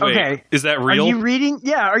 Okay, wait. Okay. Is that real? Are you reading?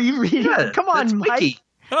 Yeah, are you reading? Yeah, Come on, Mike. Wiki.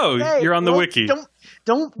 Oh, hey, you're on the wiki.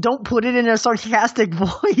 Don't put it in a sarcastic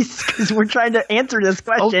voice, because we're trying to answer this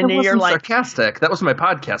question, and you're like sarcastic. That was my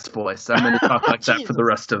podcast voice. I'm going to talk like that for the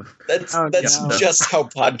rest of. That's just how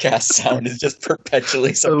podcasts sound. Is just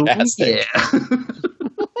perpetually sarcastic. Oh, yeah.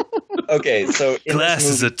 Okay, so Glass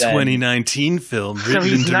is a 2019 film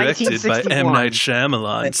written and directed by M. Night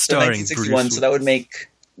Shyamalan, starring Bruce Willis. So that would make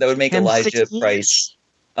Elijah Price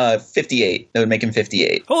 58. That would make him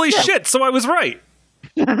 58. Holy shit! So I was right.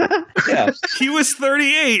 Yeah, he was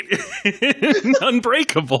 38 in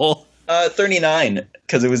Unbreakable. 39,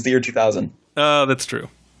 because it was the year 2000. Oh, that's true.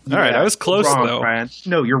 All right, I was close though. Brian.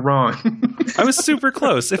 No, you're wrong. I was super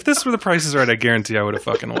close. If this were The Price is Right, I guarantee I would have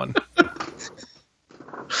fucking won.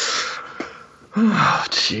 Oh,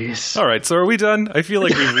 jeez. All right, so are we done? I feel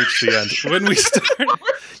like we've reached the end.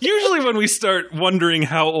 Usually when we start wondering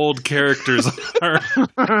how old characters are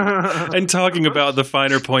and talking about the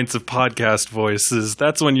finer points of podcast voices,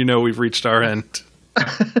 that's when you know we've reached our end.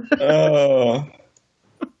 No,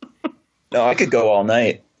 I could go all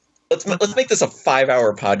night. Let's make this a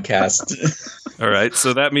 5-hour podcast. All right,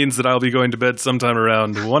 so that means that I'll be going to bed sometime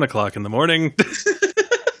around 1 o'clock in the morning.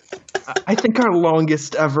 I think our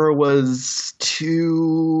longest ever was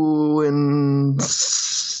 2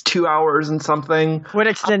 hours and something. What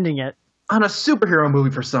extending it? On a superhero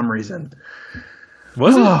movie for some reason.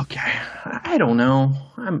 Was it? Okay. I don't know.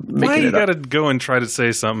 I'm making Why you it up. gotta go and try to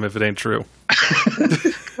say something if it ain't true?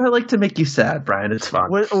 I like to make you sad, Brian. It's fun.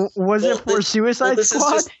 Was it for Suicide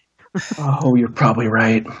Squad? Oh, you're probably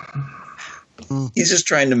right. He's just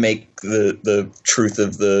trying to make the truth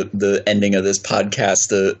of the ending of this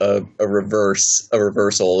podcast a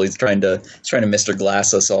reversal. He's trying to Mr.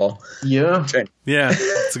 Glass us all. Yeah. Yeah,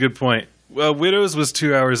 that's a good point. Well, Widows was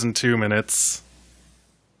 2 hours and 2 minutes.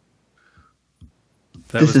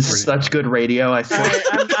 This is such good radio, I swear.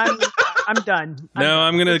 I'm done.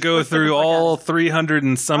 I'm going to go through all 300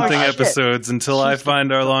 and something episodes until I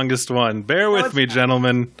find our longest one. Bear with me,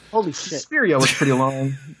 gentlemen. Holy shit. Suspiria was pretty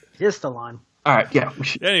long. It's still on. All right, yeah.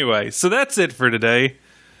 Anyway, so that's it for today.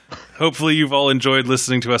 Hopefully you've all enjoyed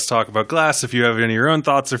listening to us talk about Glass. If you have any of your own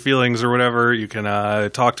thoughts or feelings or whatever, you can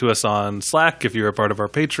talk to us on Slack if you're a part of our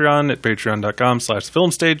Patreon at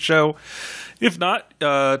patreon.com/filmstageshow. If not,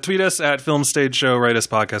 tweet us at Film Stage Show, write us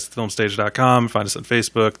podcast at filmstage.com, find us on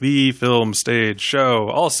Facebook, The Film Stage Show.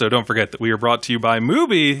 Also, don't forget that we are brought to you by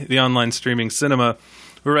Mubi, the online streaming cinema,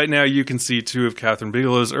 where right now you can see two of Catherine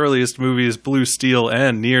Bigelow's earliest movies, Blue Steel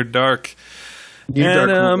and Near Dark. You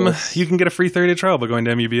can get a free 30-day trial by going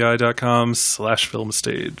to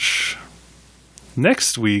mubi.com/filmstage.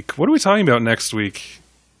 Next week, what are we talking about next week?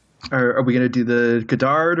 Are we going to do the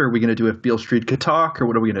Godard, or are we going to do If Beale Street Could Talk, or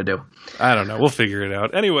what are we going to do? I don't know. We'll figure it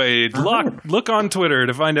out. Anyway, look on Twitter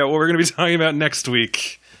to find out what we're going to be talking about next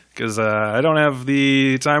week, because I don't have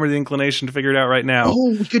the time or the inclination to figure it out right now.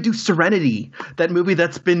 Oh, we could do Serenity, that movie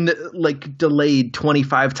that's been delayed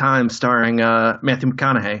 25 times, starring Matthew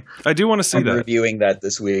McConaughey. I do want to see I'm that. reviewing that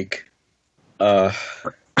this week. That's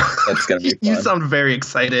gonna be fun. You sound very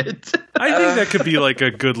excited. I think that could be like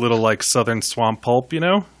a good little southern swamp pulp, you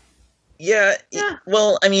know? Yeah.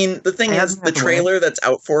 Well, I mean, the thing is, the trailer that's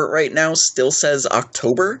out for it right now still says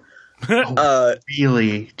October.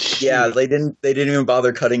 Really? Jeez. Yeah, they didn't even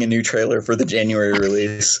bother cutting a new trailer for the January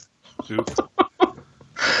release.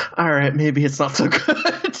 All right, maybe it's not so good.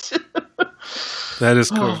 That is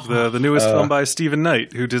the newest film by Stephen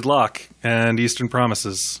Knight, who did Locke and Eastern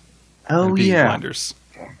Promises. Oh, and Peaky yeah. Blinders.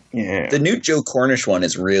 Yeah. The new Joe Cornish one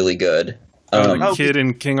is really good. The kid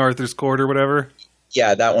in King Arthur's Court or whatever.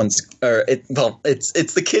 Yeah, that one's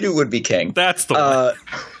it's the kid who would be king. That's the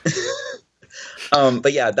one.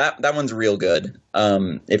 But yeah, that one's real good.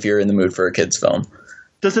 If you're in the mood for a kids film.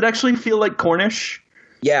 Does it actually feel like Cornish?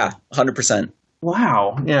 Yeah, 100%.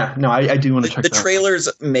 Wow. Yeah. No, I do want to check the that out. trailers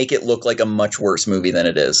make it look like a much worse movie than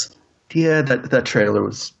it is. Yeah, that trailer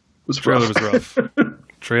was rough.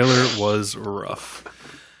 Trailer was rough.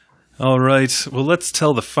 All right. Well, let's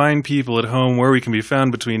tell the fine people at home where we can be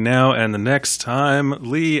found between now and the next time.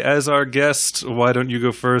 Lee, as our guest, why don't you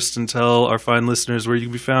go first and tell our fine listeners where you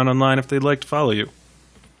can be found online if they'd like to follow you?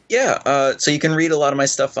 Yeah, so you can read a lot of my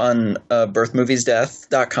stuff on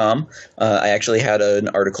birthmoviesdeath.com. I actually had an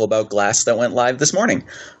article about Glass that went live this morning.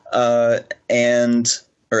 Or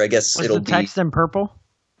I guess Was it'll the text in purple?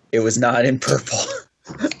 It was not in purple.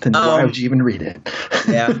 Then why would you even read it?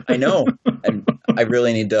 Yeah, I know. I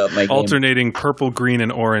really need to up my game. Alternating purple, green,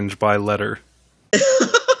 and orange by letter.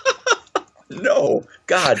 No,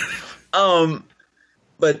 God.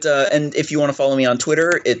 But and if you want to follow me on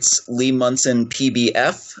Twitter, it's Lee Munson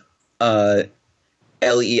PBF, LEIGHMONSON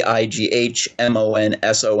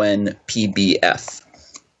PBF.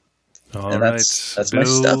 All and right, that's my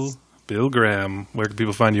stuff. Bill Graham, where can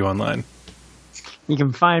people find you online? You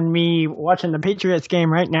can find me watching the Patriots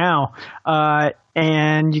game right now.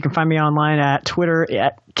 And you can find me online at Twitter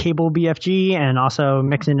at CableBFG and also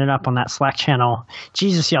mixing it up on that Slack channel.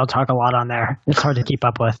 Jesus, y'all talk a lot on there. It's hard to keep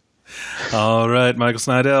up with. All right, Michael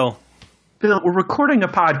Snydell. Bill, we're recording a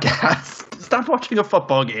podcast. Stop watching a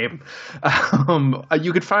football game.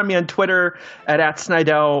 You can find me on Twitter at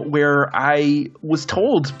Snydell, where I was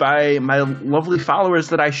told by my lovely followers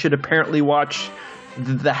that I should apparently watch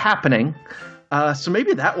The Happening. So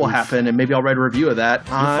maybe that will happen, and maybe I'll write a review of that.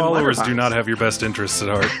 Your followers do not have your best interests at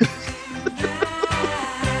heart.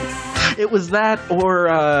 It was that, or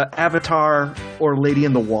Avatar, or Lady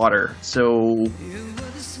in the Water. So,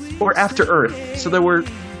 or After Earth. So there were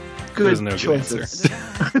good choices.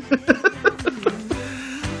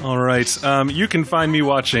 All right. You can find me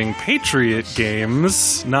watching Patriot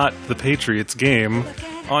Games, not the Patriots game,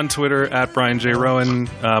 on Twitter at Brian J. Rowan,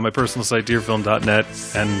 my personal site, dearfilm.net,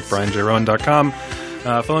 and brianjrowan.com.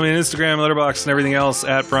 Follow me on Instagram, Letterboxd, and everything else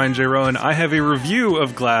at Brian J. Rowan. I have a review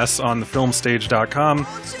of Glass on thefilmstage.com,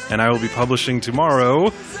 and I will be publishing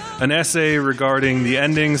tomorrow an essay regarding the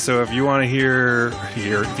ending. So if you want to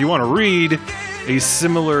if you want to read a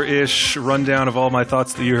similar-ish rundown of all my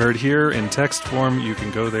thoughts that you heard here in text form, you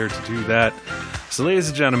can go there to do that. So, ladies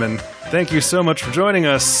and gentlemen, thank you so much for joining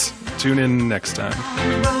us. Tune in next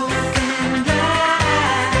time.